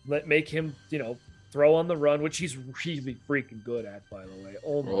 Make him, throw on the run, which he's really freaking good at, by the way.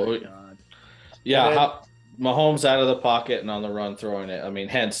 Oh, my God. Yeah, Mahomes out of the pocket and on the run throwing it. I mean,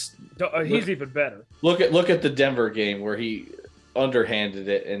 hence he's even better. Look at the Denver game where he underhanded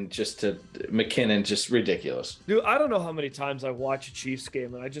it, and McKinnon just ridiculous. Dude, I don't know how many times I watch a Chiefs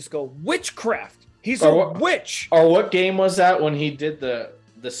game and I just go, witchcraft. He's a witch. Or what game was that when he did the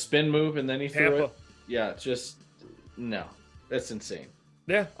spin move and then he threw Tampa. it? Yeah, no, that's insane.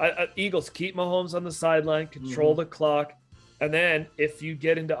 Yeah, Eagles keep Mahomes on the sideline, control the clock, and then if you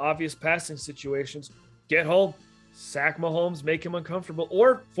get into obvious passing situations, get home, sack Mahomes, make him uncomfortable,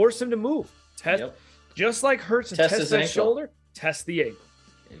 or force him to move. Just like Hurts and test that shoulder, test the ankle.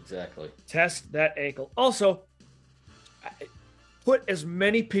 Exactly. Test that ankle. Also, put as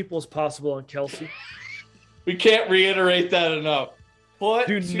many people as possible on Kelce. We can't reiterate that enough. Put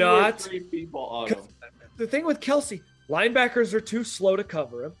Do 2 not, or 3 people on him. The thing with Kelce, linebackers are too slow to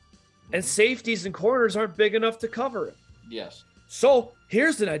cover him, and safeties and corners aren't big enough to cover him. Yes. So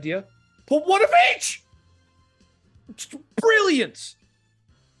here's an idea. Put one of each. Brilliant.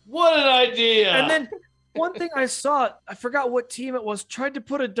 What an idea. And then one thing I saw, I forgot what team it was, tried to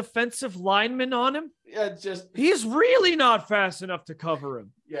put a defensive lineman on him. Yeah, he's really not fast enough to cover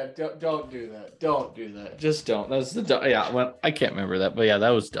him. Yeah, don't do that. Don't do that. Just don't. That's I can't remember that, but yeah, that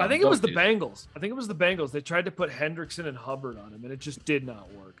was dumb. I think it was the Bengals. They tried to put Hendrickson and Hubbard on him, and it just did not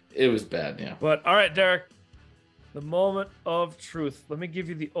work. It was bad, yeah. But all right, Derek, the moment of truth. Let me give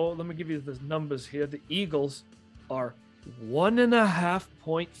you the numbers here. The Eagles are 1.5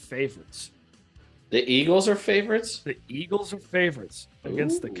 point favorites. The Eagles are favorites? The Eagles are favorites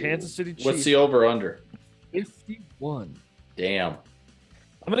against the Kansas City Chiefs. What's the over-under? 51. Damn.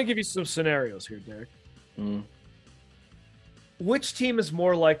 I'm going to give you some scenarios here, Derek. Which team is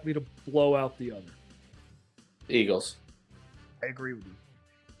more likely to blow out the other? Eagles. I agree with you.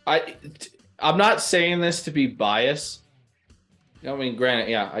 I'm not saying this to be biased. I mean, granted,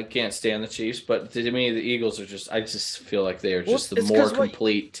 yeah, I can't stand the Chiefs, but to me, the Eagles are I just feel like they are just the more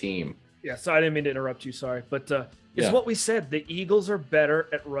complete team. Yeah, so I didn't mean to interrupt you. Sorry. But it's what we said. The Eagles are better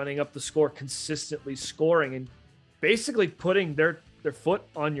at running up the score, consistently scoring, and basically putting their foot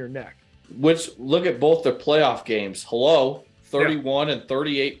on your neck. Which, look at both their playoff games. 31 and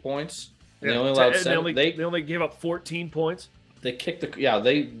 38 points. And they only allowed 7. They only gave up 14 points. They kicked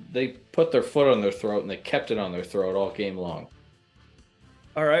they put their foot on their throat, and they kept it on their throat all game long.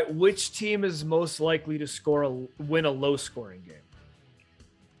 All right. Which team is most likely to win a low-scoring game?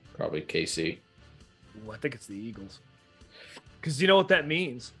 Probably KC. Well, I think it's the Eagles. Because you know what that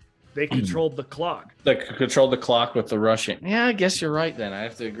means? They controlled the clock. They controlled the clock with the rushing. Yeah, I guess you're right then. I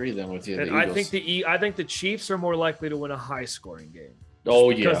have to agree then with you. And I think the Chiefs are more likely to win a high-scoring game.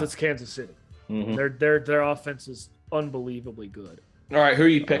 Because it's Kansas City. Mm-hmm. Their offense is unbelievably good. All right, who are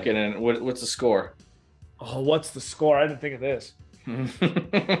you picking, and what's the score? Oh, what's the score? I didn't think of this.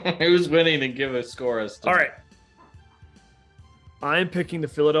 Who's winning, and give a score as to... All right. I'm picking the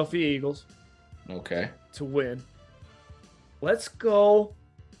Philadelphia Eagles. Okay. To win. Let's go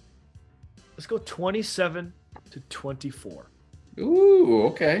 27-24. Ooh,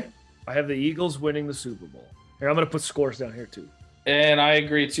 okay. I have the Eagles winning the Super Bowl. Here, I'm going to put scores down here too. And I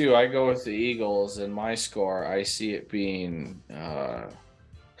agree too. I go with the Eagles, and my score, I see it being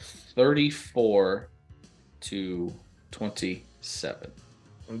 34-27.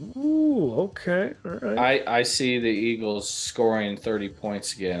 Ooh, okay. All right. I see the Eagles scoring 30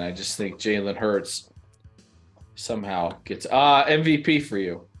 points again. I just think Jalen Hurts somehow gets MVP for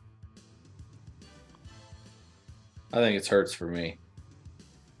you. I think it's Hurts for me.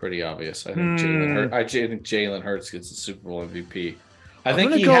 Pretty obvious. I think Jalen Hurts gets the Super Bowl MVP. I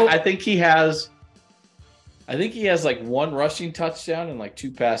think he has like 1 rushing touchdown and like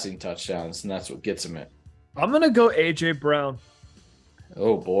 2 passing touchdowns, and that's what gets him it. I'm gonna go AJ Brown.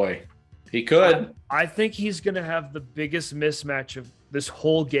 Oh boy, he could. I think he's gonna have the biggest mismatch of this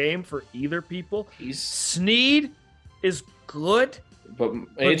whole game for either people. He's Snead is good. But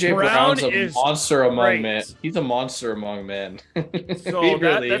AJ Brown's a monster among men. He's a monster among men. So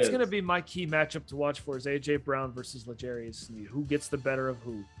that's going to be my key matchup to watch for is AJ Brown versus L'Jarius Sneed. Who gets the better of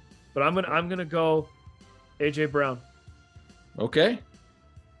who? But I'm gonna go AJ Brown. Okay.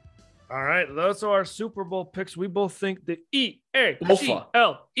 All right, those are our Super Bowl picks. We both think the EAGLES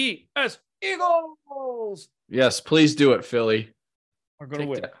Eagles. Yes, please do it, Philly. Are going to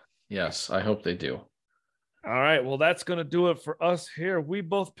win. Yes, I hope they do. All right, well, that's going to do it for us here. We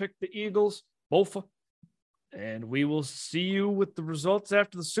both picked the Eagles, Bofa, and we will see you with the results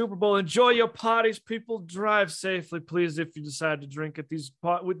after the Super Bowl. Enjoy your parties, people. Drive safely, please, if you decide to drink at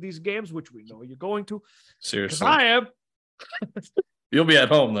with these games, which we know you're going to. Seriously. I am. You'll be at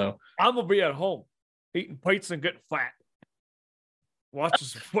home, though. I'm going to be at home, eating pizza and getting fat. Watching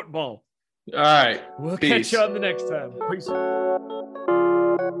some football. All right. We'll catch you on the next time. Peace.